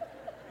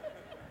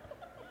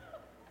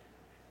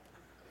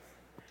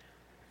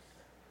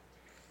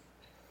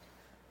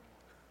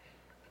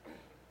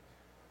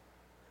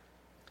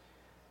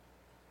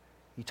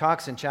 He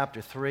talks in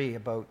chapter 3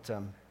 about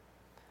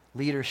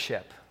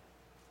leadership,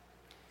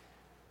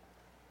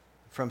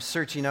 from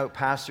searching out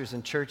pastors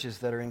and churches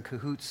that are in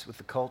cahoots with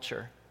the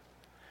culture.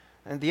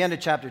 And at the end of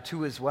chapter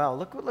 2 as well,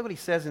 look what he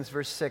says in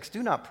verse 6.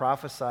 Do not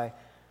prophesy.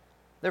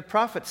 Their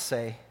prophets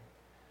say,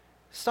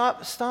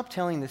 stop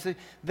telling this.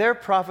 Their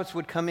prophets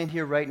would come in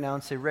here right now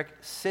and say, Rick,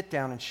 sit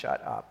down and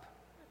shut up.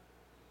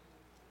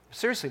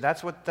 Seriously,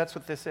 that's what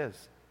this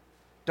is.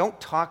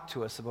 Don't talk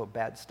to us about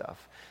bad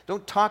stuff.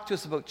 Don't talk to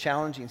us about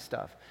challenging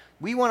stuff.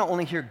 We want to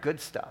only hear good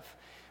stuff.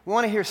 We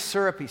want to hear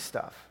syrupy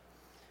stuff.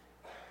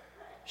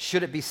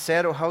 Should it be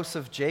said, O house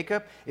of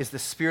Jacob, is the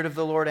Spirit of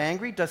the Lord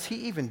angry? Does he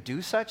even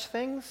do such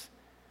things?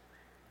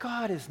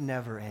 God is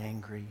never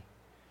angry.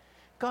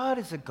 God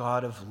is a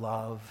God of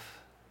love.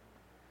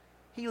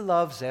 He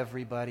loves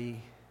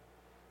everybody.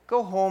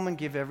 Go home and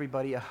give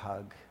everybody a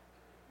hug.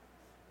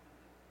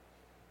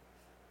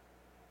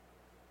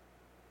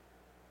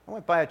 I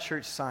went by a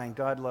church sign,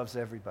 God loves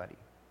everybody.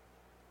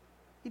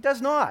 He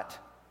does not.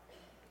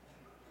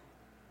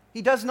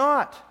 He does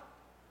not.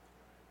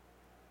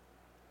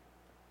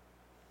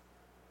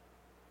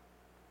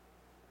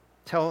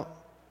 Tell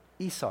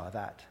Esau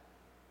that.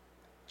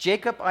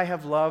 Jacob I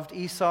have loved,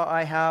 Esau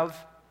I have.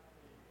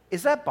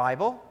 Is that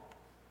Bible?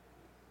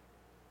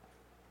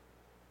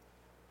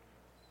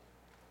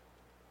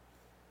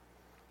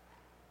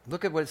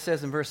 Look at what it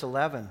says in verse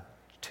 11.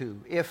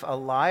 2. If a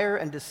liar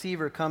and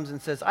deceiver comes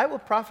and says, I will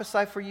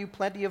prophesy for you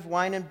plenty of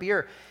wine and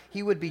beer,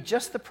 he would be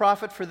just the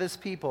prophet for this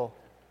people.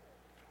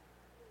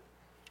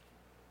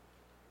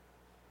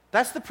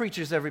 That's the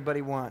preachers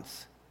everybody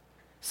wants.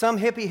 Some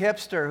hippie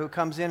hipster who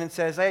comes in and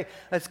says, hey,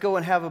 let's go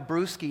and have a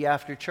brewski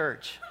after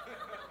church.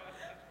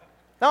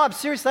 No, I'm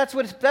serious. That's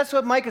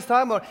what Mike is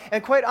talking about.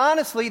 And quite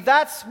honestly,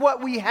 that's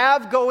what we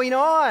have going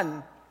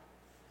on.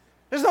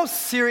 There's no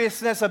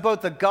seriousness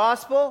about the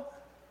gospel,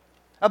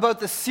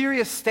 about the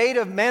serious state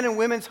of men and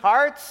women's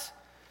hearts,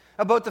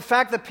 about the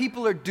fact that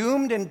people are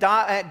doomed and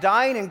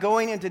dying and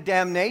going into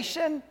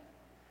damnation.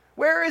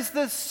 Where is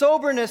the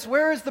soberness?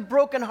 Where is the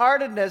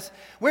brokenheartedness?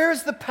 Where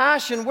is the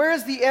passion? Where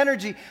is the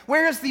energy?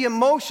 Where is the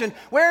emotion?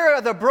 Where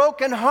are the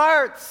broken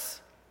hearts?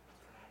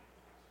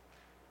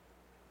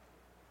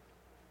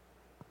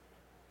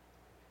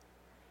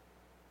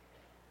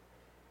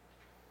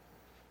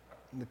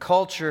 The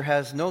culture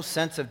has no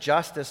sense of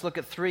justice. Look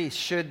at 3.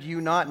 Should you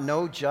not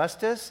know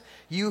justice,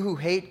 you who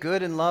hate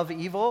good and love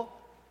evil?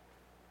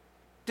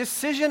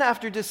 Decision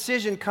after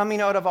decision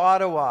coming out of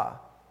Ottawa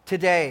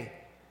today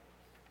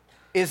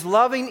is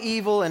loving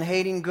evil and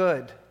hating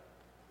good.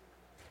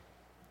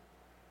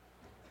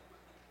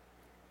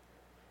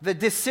 The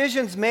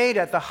decisions made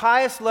at the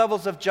highest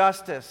levels of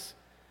justice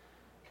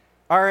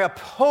are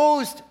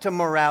opposed to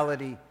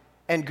morality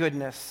and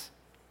goodness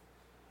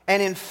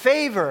and in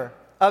favor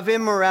of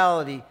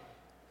immorality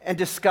and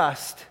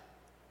disgust.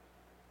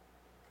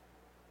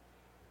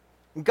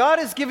 God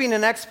is giving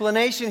an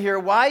explanation here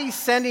why he's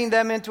sending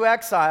them into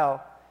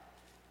exile.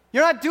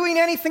 You're not doing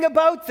anything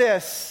about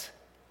this.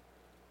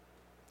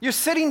 You're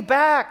sitting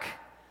back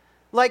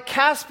like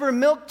Casper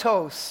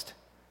Milquetoast.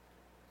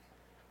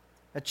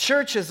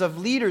 Churches of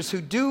leaders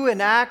who do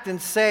and act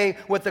and say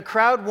what the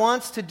crowd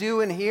wants to do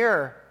and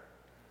hear.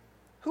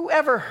 Who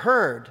ever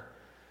heard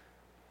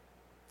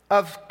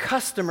of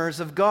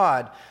customers of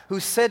God who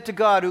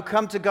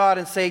come to God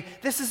and say,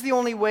 this is the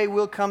only way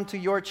we'll come to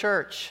your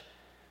church.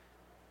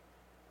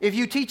 If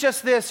you teach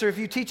us this or if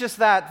you teach us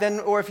that, then,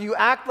 or if you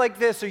act like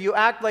this or you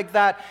act like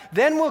that,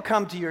 then we'll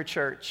come to your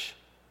church.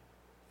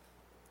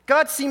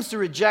 God seems to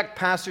reject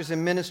pastors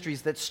and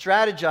ministries that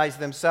strategize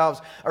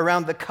themselves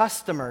around the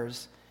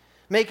customers,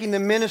 making the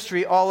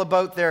ministry all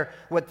about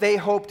what they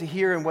hope to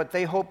hear and what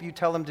they hope you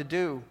tell them to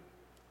do.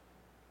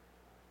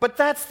 But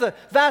that's the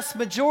vast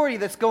majority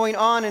that's going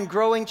on in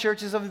growing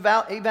churches of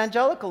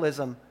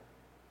evangelicalism.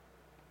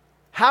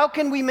 How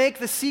can we make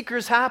the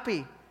seekers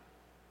happy?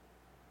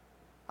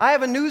 I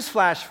have a news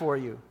flash for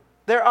you.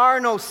 There are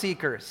no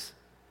seekers.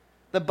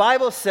 The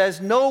Bible says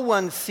no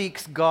one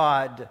seeks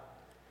God.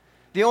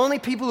 The only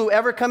people who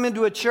ever come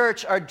into a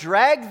church are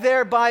dragged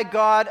there by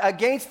God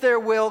against their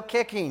will,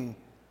 kicking.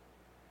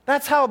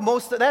 That's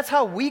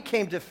how we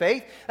came to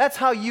faith. That's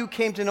how you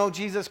came to know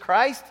Jesus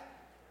Christ.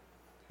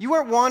 You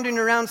weren't wandering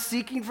around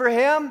seeking for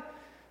Him.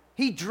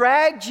 He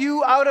dragged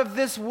you out of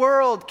this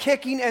world,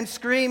 kicking and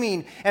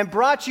screaming, and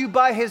brought you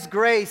by His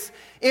grace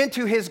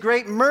into His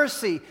great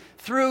mercy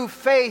through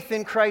faith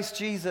in Christ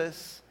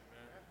Jesus.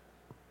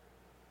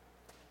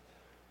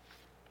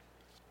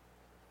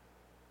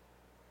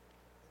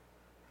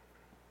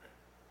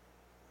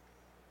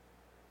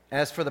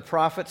 As for the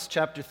prophets,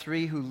 chapter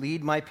 3, who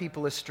lead my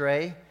people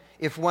astray,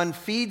 if one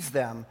feeds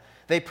them,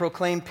 they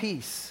proclaim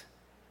peace.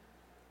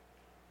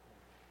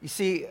 You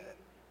see,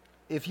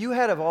 if you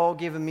had have all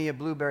given me a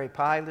blueberry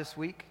pie this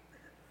week,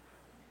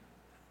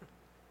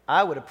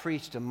 I would have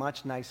preached a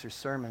much nicer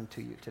sermon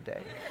to you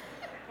today.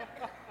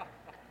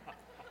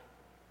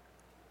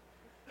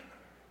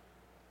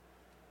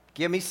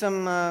 Give me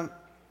some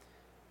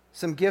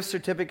gift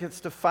certificates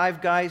to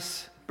Five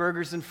Guys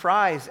burgers and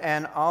fries,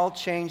 and I'll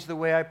change the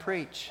way I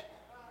preach.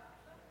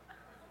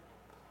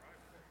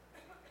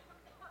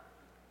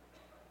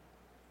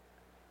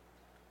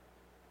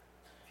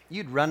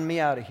 You'd run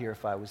me out of here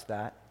if I was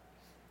that.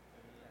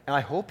 And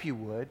I hope you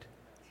would.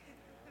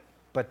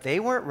 But they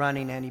weren't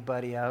running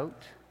anybody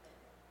out.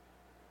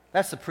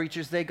 That's the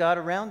preachers they got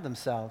around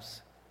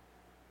themselves.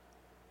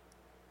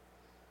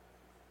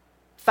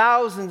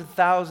 Thousands and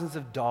thousands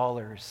of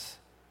dollars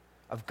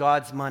of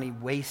God's money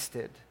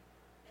wasted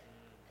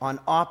on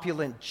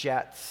opulent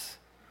jets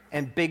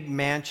and big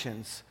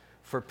mansions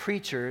for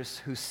preachers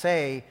who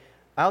say,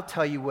 I'll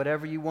tell you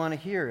whatever you want to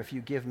hear if you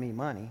give me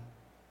money.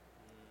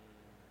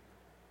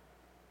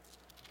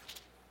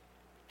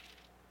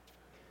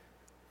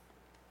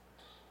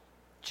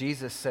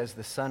 Jesus says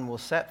the sun will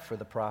set for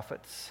the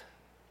prophets,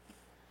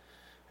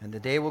 and the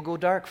day will go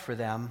dark for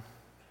them.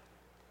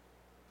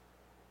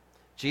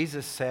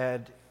 Jesus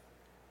said,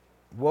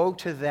 woe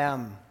to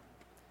them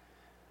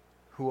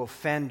who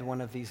offend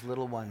one of these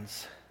little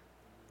ones.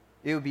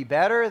 It would be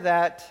better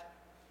that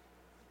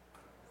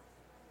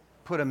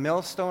put a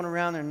millstone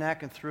around their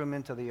neck and threw them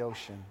into the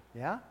ocean.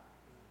 Yeah?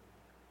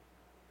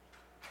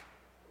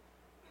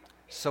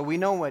 So we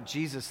know what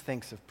Jesus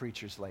thinks of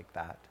preachers like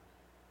that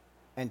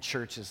and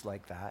churches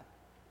like that.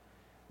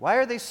 Why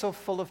are they so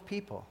full of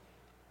people?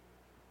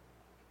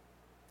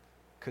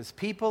 Because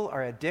people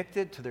are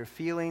addicted to their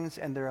feelings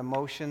and their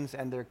emotions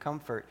and their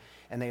comfort,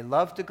 and they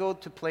love to go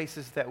to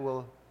places that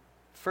will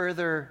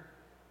further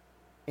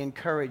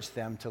encourage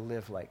them to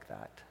live like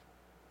that.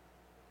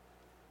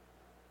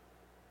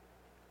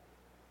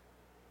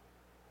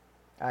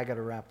 I got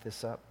to wrap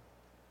this up.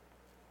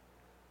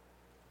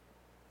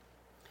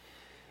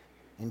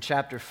 In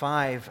chapter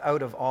 5,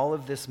 out of all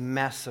of this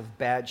mess of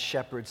bad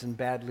shepherds and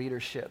bad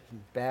leadership,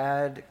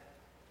 bad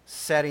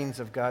settings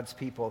of God's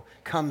people,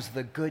 comes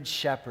the good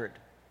shepherd.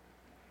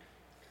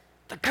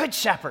 The good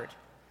shepherd.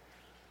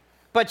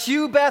 But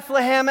you,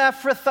 Bethlehem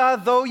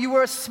Ephrathah, though you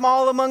are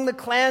small among the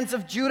clans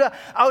of Judah,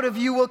 out of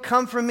you will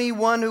come from me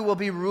one who will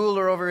be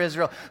ruler over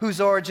Israel,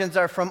 whose origins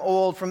are from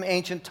old, from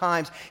ancient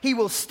times. He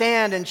will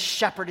stand and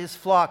shepherd his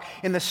flock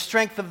in the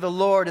strength of the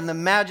Lord, in the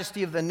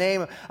majesty of the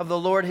name of the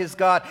Lord his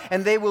God,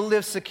 and they will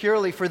live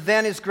securely, for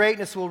then his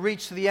greatness will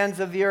reach to the ends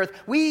of the earth.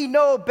 We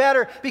know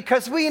better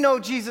because we know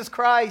Jesus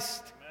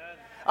Christ. Amen.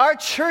 Our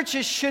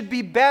churches should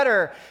be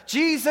better.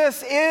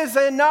 Jesus is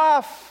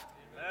enough.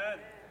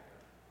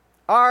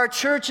 Our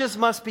churches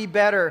must be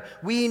better.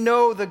 We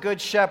know the Good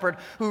Shepherd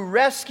who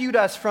rescued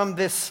us from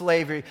this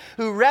slavery,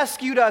 who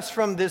rescued us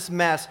from this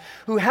mess,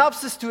 who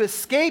helps us to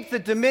escape the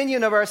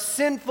dominion of our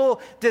sinful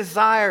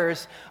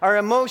desires, our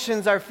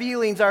emotions, our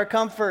feelings, our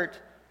comfort,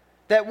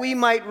 that we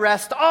might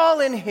rest all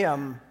in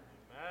Him.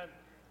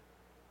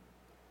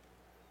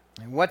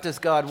 And what does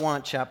God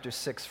want, chapter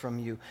 6, from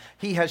you?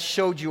 He has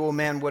showed you, O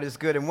man, what is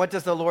good. And what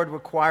does the Lord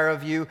require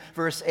of you?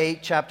 Verse 8,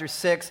 chapter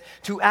 6,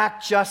 to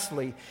act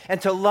justly and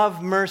to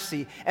love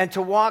mercy and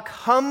to walk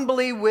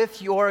humbly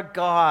with your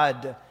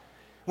God.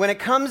 When it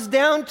comes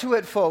down to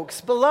it,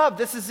 folks, beloved,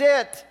 this is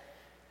it.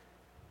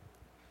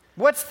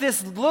 What's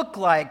this look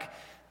like,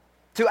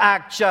 to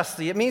act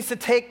justly? It means to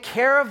take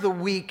care of the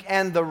weak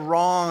and the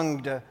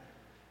wronged.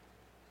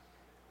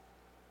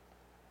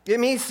 It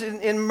means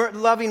in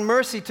loving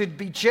mercy to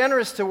be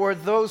generous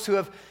toward those who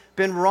have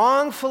been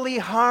wrongfully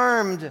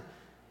harmed.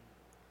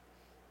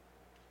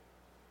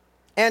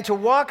 And to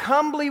walk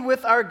humbly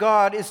with our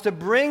God is to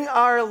bring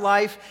our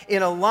life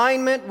in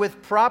alignment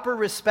with proper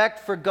respect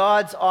for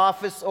God's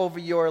office over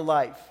your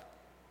life.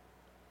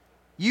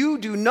 You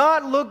do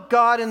not look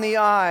God in the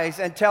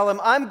eyes and tell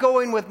him, I'm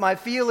going with my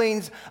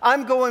feelings,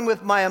 I'm going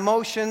with my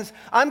emotions,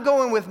 I'm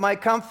going with my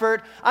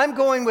comfort, I'm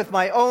going with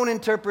my own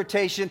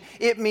interpretation.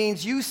 It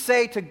means you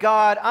say to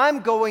God,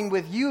 I'm going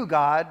with you,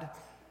 God.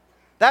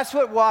 That's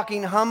what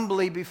walking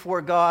humbly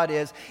before God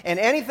is. And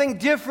anything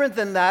different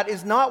than that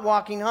is not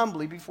walking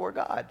humbly before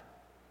God.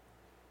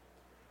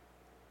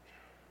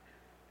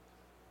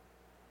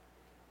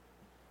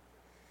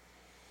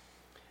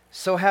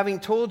 So having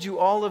told you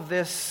all of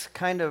this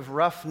kind of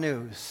rough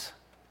news,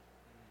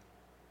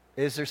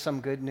 is there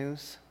some good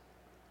news?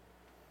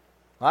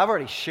 Well, I've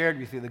already shared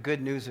with you the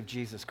good news of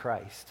Jesus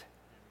Christ.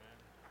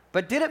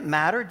 But did it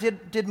matter?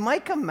 Did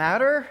Micah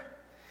matter?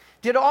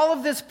 Did all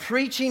of this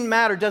preaching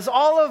matter? Does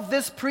all of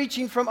this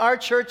preaching from our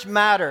church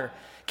matter?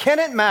 Can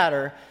it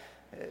matter?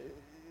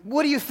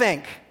 What do you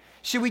think?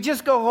 Should we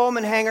just go home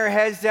and hang our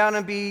heads down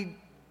and be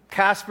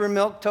Casper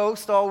milk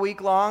toast all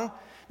week long?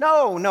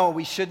 No,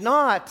 we should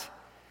not.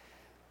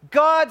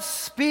 God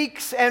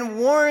speaks and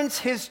warns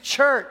his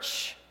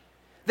church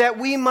that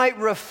we might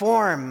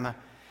reform,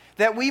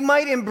 that we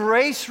might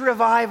embrace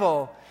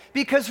revival,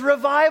 because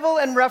revival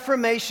and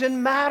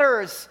reformation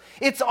matters.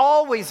 It's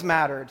always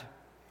mattered.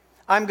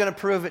 I'm going to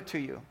prove it to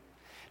you.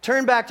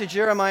 Turn back to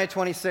Jeremiah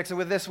 26, and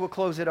with this we'll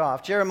close it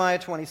off. Jeremiah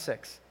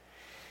 26.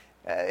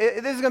 This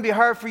is going to be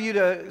hard for you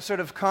to sort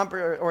of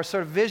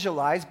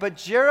visualize, but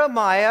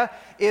Jeremiah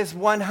is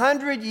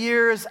 100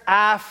 years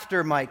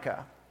after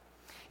Micah.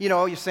 You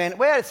know, you're saying,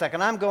 wait a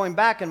second, I'm going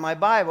back in my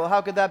Bible.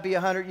 How could that be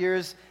 100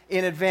 years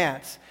in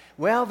advance?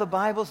 Well, the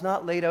Bible's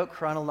not laid out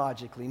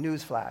chronologically.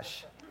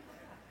 Newsflash.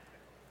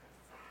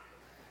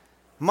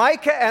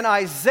 Micah and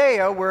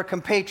Isaiah were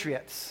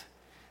compatriots,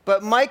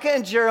 but Micah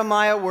and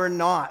Jeremiah were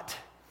not.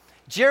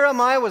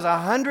 Jeremiah was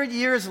 100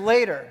 years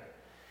later.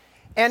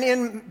 And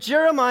in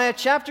Jeremiah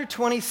chapter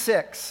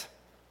 26,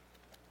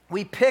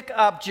 we pick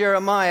up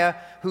Jeremiah,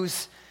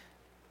 who's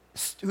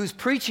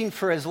preaching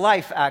for his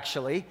life,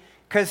 actually,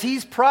 because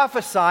he's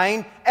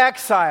prophesying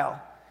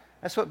exile.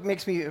 That's what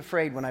makes me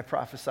afraid when I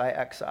prophesy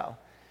exile.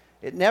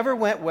 It never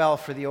went well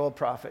for the old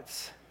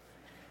prophets.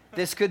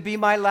 This could be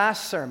my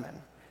last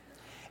sermon.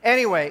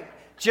 Anyway,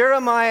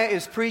 Jeremiah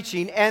is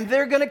preaching, and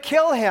they're going to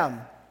kill him.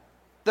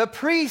 The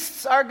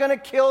priests are going to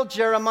kill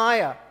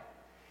Jeremiah.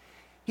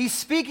 He's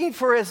speaking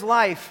for his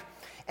life,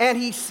 and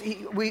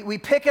we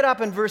pick it up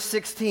in verse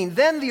 16.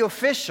 Then the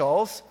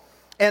officials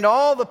and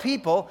all the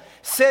people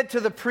said to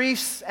the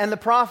priests and the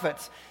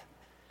prophets,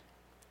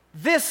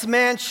 this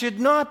man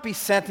should not be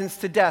sentenced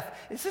to death.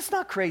 Is this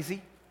not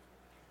crazy?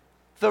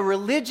 The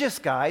religious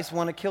guys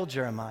want to kill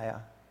Jeremiah.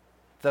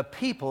 The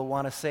people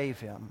want to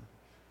save him.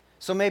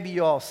 So maybe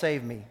you all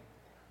save me,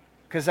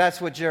 because that's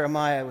what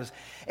Jeremiah was.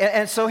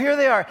 And so here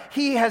they are.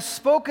 He has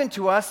spoken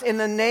to us in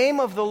the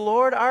name of the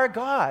Lord our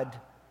God.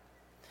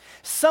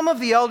 Some of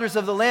the elders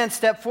of the land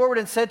stepped forward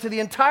and said to the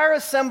entire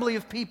assembly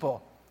of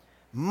people,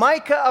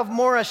 Micah of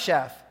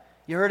Moresheth.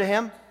 You heard of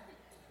him?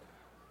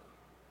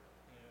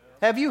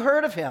 Have you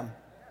heard of him?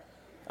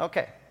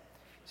 Okay.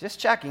 Just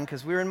checking,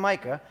 because we're in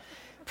Micah.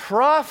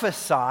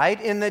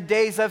 Prophesied in the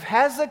days of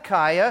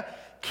Hezekiah,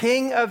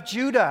 king of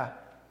Judah.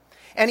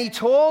 And he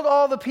told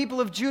all the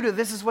people of Judah,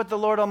 this is what the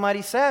Lord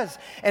Almighty says.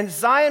 And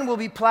Zion will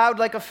be plowed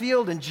like a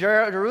field, and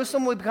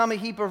Jerusalem will become a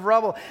heap of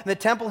rubble, and the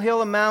temple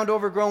hill a mound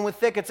overgrown with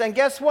thickets. And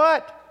guess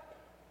what?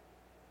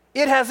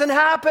 It hasn't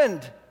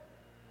happened.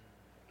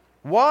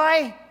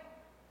 Why?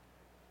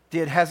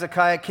 Did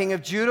Hezekiah, king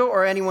of Judah,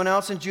 or anyone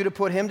else in Judah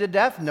put him to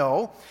death?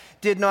 No.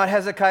 Did not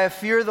Hezekiah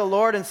fear the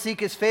Lord and seek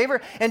his favor?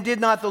 And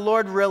did not the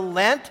Lord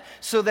relent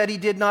so that he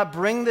did not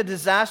bring the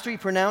disaster he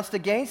pronounced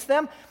against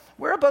them?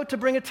 We're about to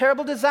bring a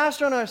terrible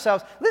disaster on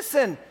ourselves.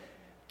 Listen,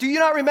 do you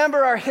not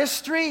remember our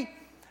history?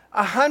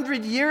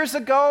 100 years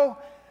ago,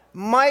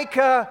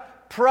 Micah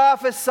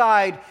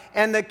prophesied,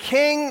 and the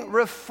king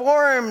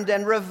reformed,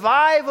 and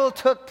revival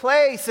took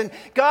place, and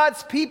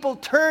God's people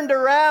turned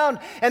around,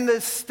 and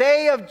the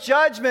stay of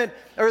judgment,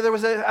 or there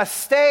was a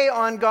stay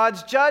on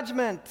God's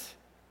judgment.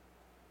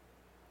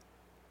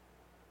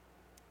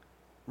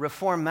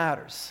 Reform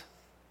matters.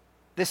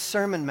 This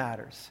sermon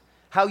matters.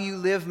 How you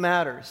live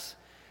matters.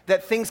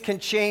 That things can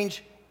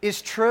change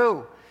is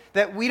true.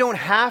 That we don't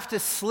have to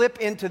slip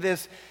into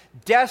this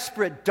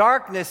desperate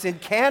darkness in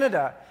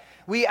Canada.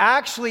 We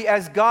actually,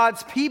 as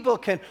God's people,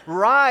 can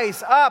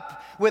rise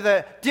up with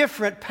a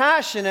different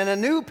passion and a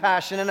new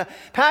passion and a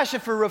passion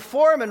for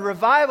reform and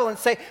revival and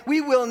say, we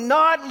will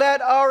not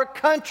let our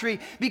country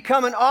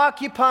become an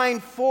occupying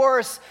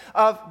force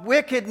of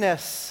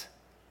wickedness.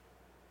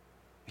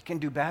 We can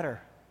do better.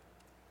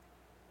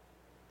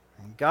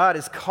 And God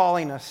is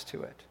calling us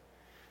to it.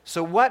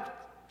 So what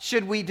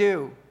should we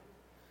do?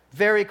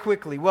 Very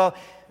quickly. Well,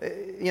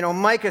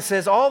 Micah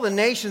says, all the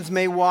nations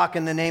may walk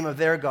in the name of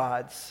their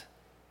gods,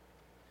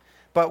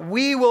 but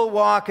we will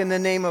walk in the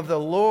name of the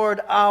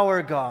Lord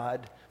our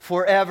God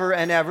forever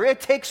and ever. It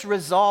takes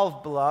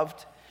resolve,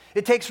 beloved.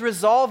 It takes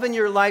resolve in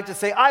your life to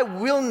say, I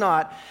will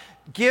not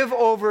give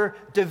over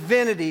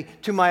divinity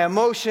to my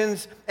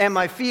emotions and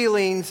my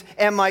feelings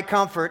and my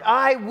comfort.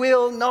 I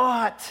will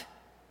not.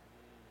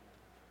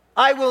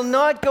 I will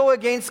not go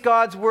against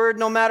God's word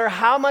no matter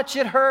how much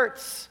it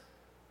hurts.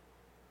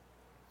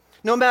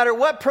 No matter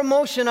what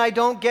promotion I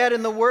don't get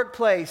in the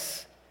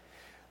workplace,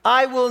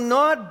 I will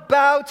not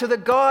bow to the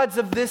gods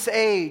of this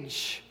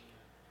age.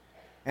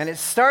 And it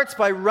starts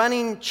by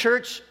running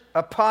church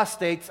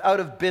apostates out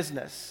of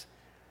business.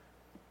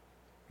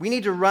 We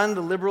need to run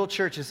the liberal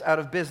churches out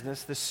of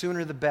business. The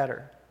sooner the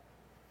better.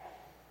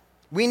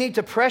 We need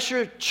to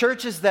pressure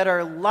churches that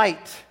are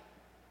light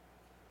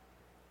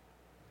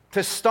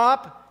to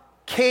stop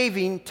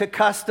caving to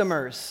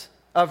customers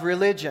of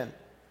religion,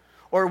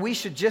 or we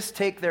should just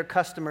take their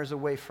customers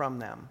away from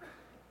them.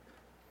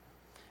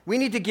 We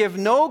need to give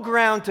no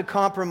ground to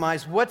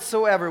compromise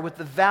whatsoever with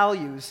the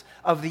values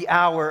of the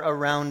hour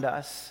around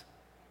us.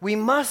 We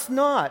must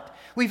not.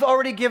 We've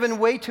already given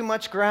way too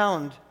much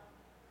ground.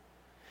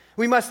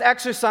 We must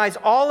exercise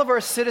all of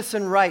our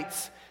citizen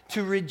rights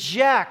to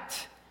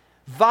reject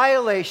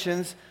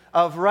violations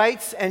of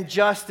rights and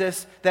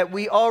justice that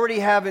we already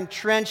have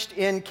entrenched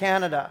in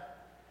Canada.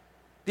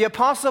 The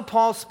Apostle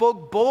Paul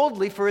spoke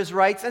boldly for his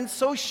rights, and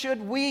so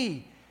should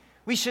we.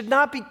 We should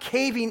not be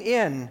caving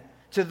in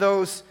to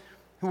those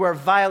who are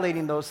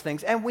violating those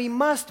things. And we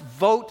must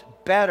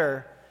vote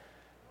better.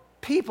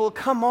 People,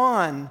 come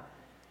on.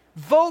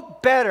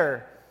 Vote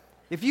better.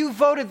 If you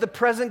voted the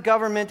present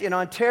government in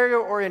Ontario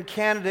or in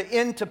Canada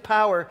into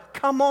power,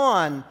 come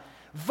on.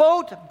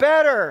 Vote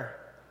better.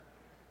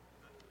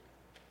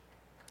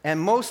 And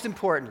most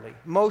importantly,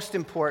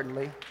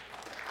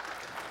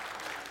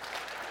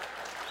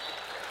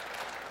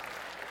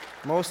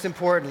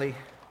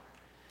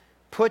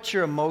 put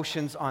your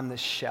emotions on the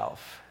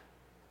shelf.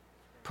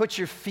 Put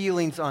your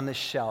feelings on the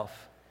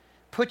shelf.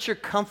 Put your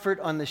comfort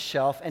on the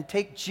shelf and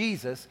take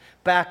Jesus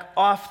back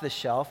off the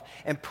shelf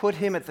and put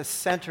him at the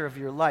center of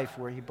your life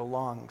where he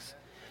belongs.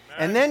 Amen.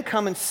 And then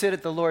come and sit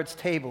at the Lord's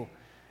table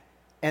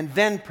and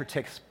then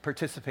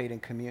participate in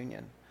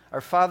communion.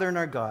 Our Father and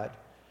our God,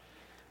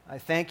 I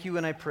thank you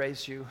and I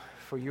praise you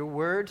for your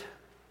word.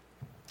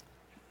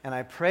 And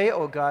I pray,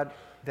 oh God,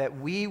 that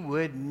we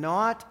would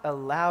not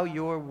allow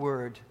your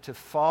word to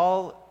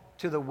fall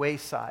to the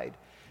wayside,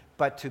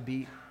 but to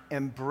be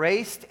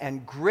embraced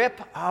and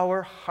grip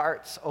our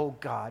hearts, oh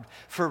God,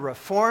 for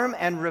reform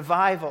and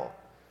revival.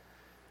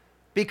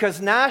 Because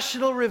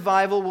national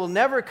revival will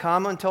never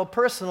come until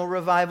personal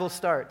revival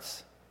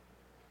starts.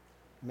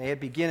 May it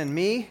begin in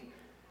me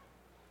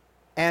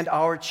and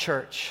our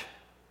church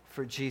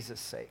for Jesus'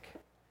 sake.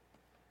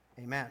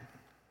 Amen.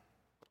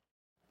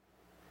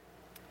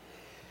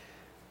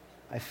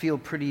 I feel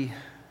pretty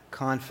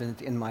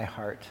confident in my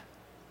heart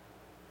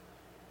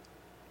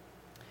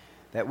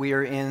that we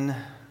are in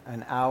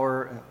an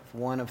hour of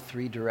one of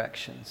three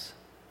directions.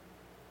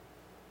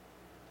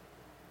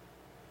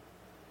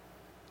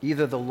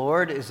 Either the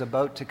Lord is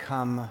about to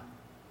come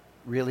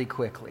really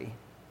quickly,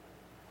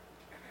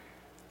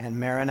 and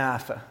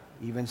Maranatha,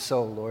 even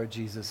so, Lord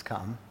Jesus,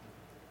 come.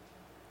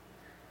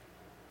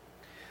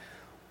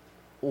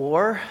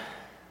 Or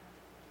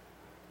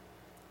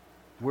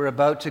we're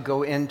about to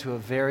go into a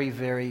very,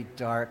 very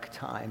dark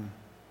time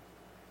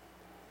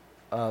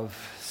of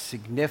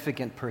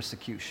significant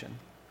persecution.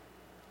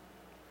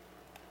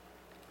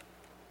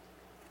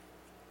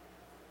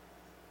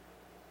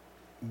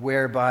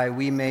 Whereby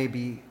we may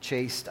be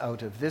chased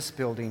out of this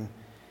building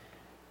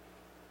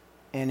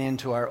and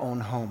into our own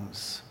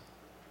homes.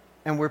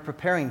 And we're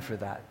preparing for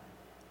that.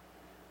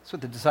 That's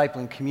what the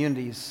discipling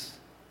communities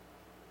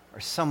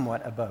are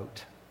somewhat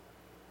about.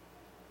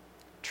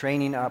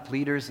 Training up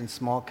leaders in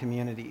small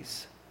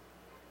communities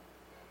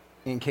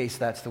in case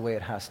that's the way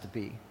it has to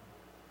be.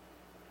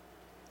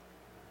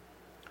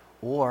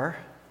 Or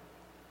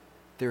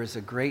there is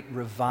a great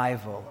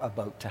revival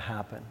about to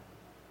happen.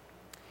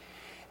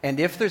 And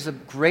if there's a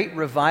great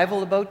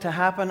revival about to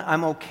happen,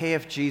 I'm okay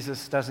if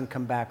Jesus doesn't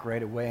come back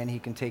right away and he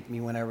can take me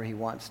whenever he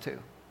wants to.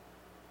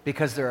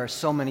 Because there are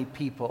so many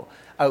people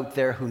out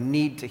there who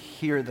need to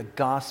hear the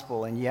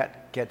gospel and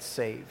yet get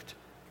saved.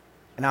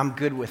 And I'm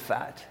good with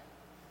that.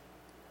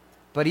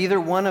 But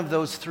either one of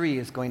those three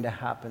is going to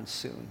happen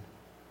soon.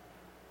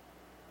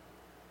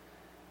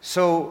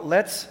 So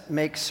let's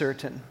make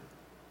certain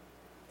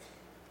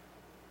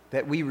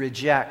that we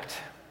reject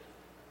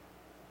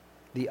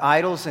the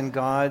idols and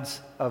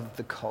gods of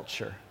the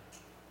culture,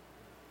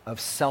 of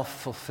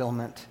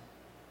self-fulfillment,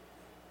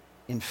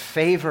 in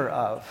favor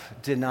of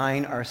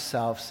denying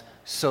ourselves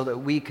so that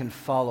we can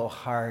follow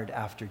hard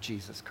after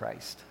Jesus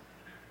Christ,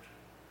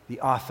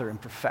 the author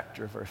and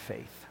perfecter of our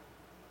faith.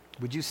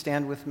 Would you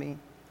stand with me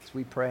as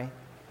we pray?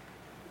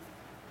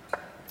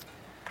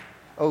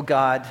 O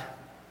God,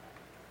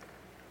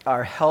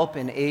 our help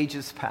in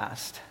ages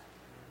past,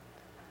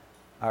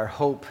 our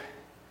hope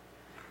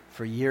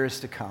for years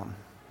to come.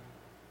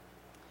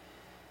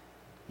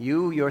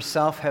 You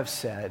yourself have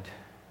said,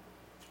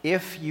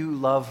 if you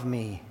love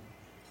me,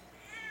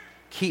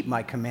 keep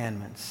my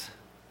commandments.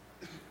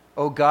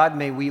 O God,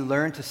 may we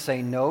learn to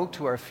say no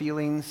to our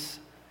feelings,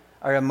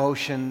 our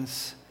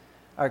emotions,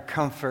 our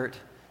comfort,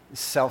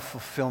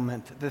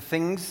 self-fulfillment, the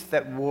things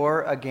that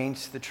war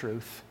against the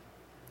truth.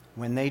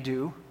 When they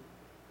do,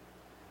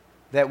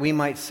 that we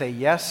might say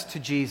yes to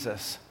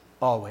Jesus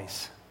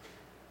always.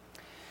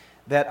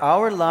 That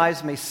our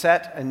lives may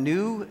set a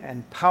new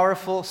and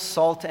powerful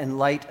salt and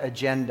light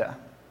agenda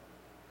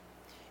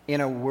in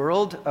a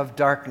world of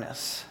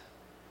darkness,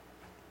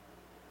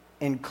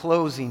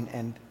 enclosing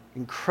and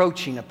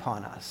encroaching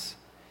upon us,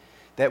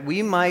 that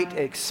we might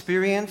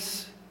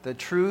experience the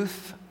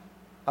truth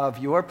of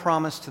your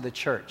promise to the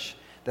church,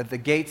 that the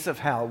gates of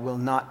hell will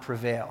not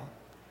prevail.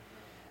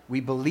 We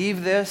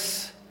believe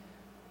this,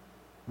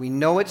 we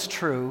know it's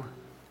true,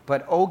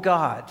 but oh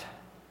God,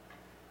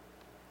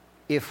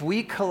 if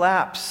we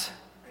collapse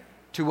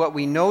to what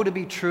we know to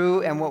be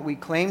true and what we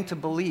claim to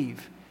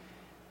believe,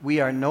 we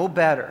are no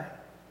better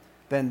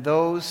than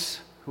those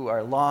who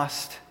are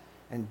lost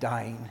and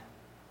dying.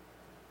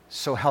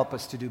 So help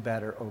us to do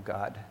better, O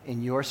God,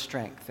 in your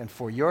strength. And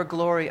for your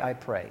glory, I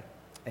pray.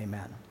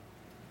 Amen.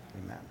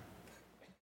 Amen.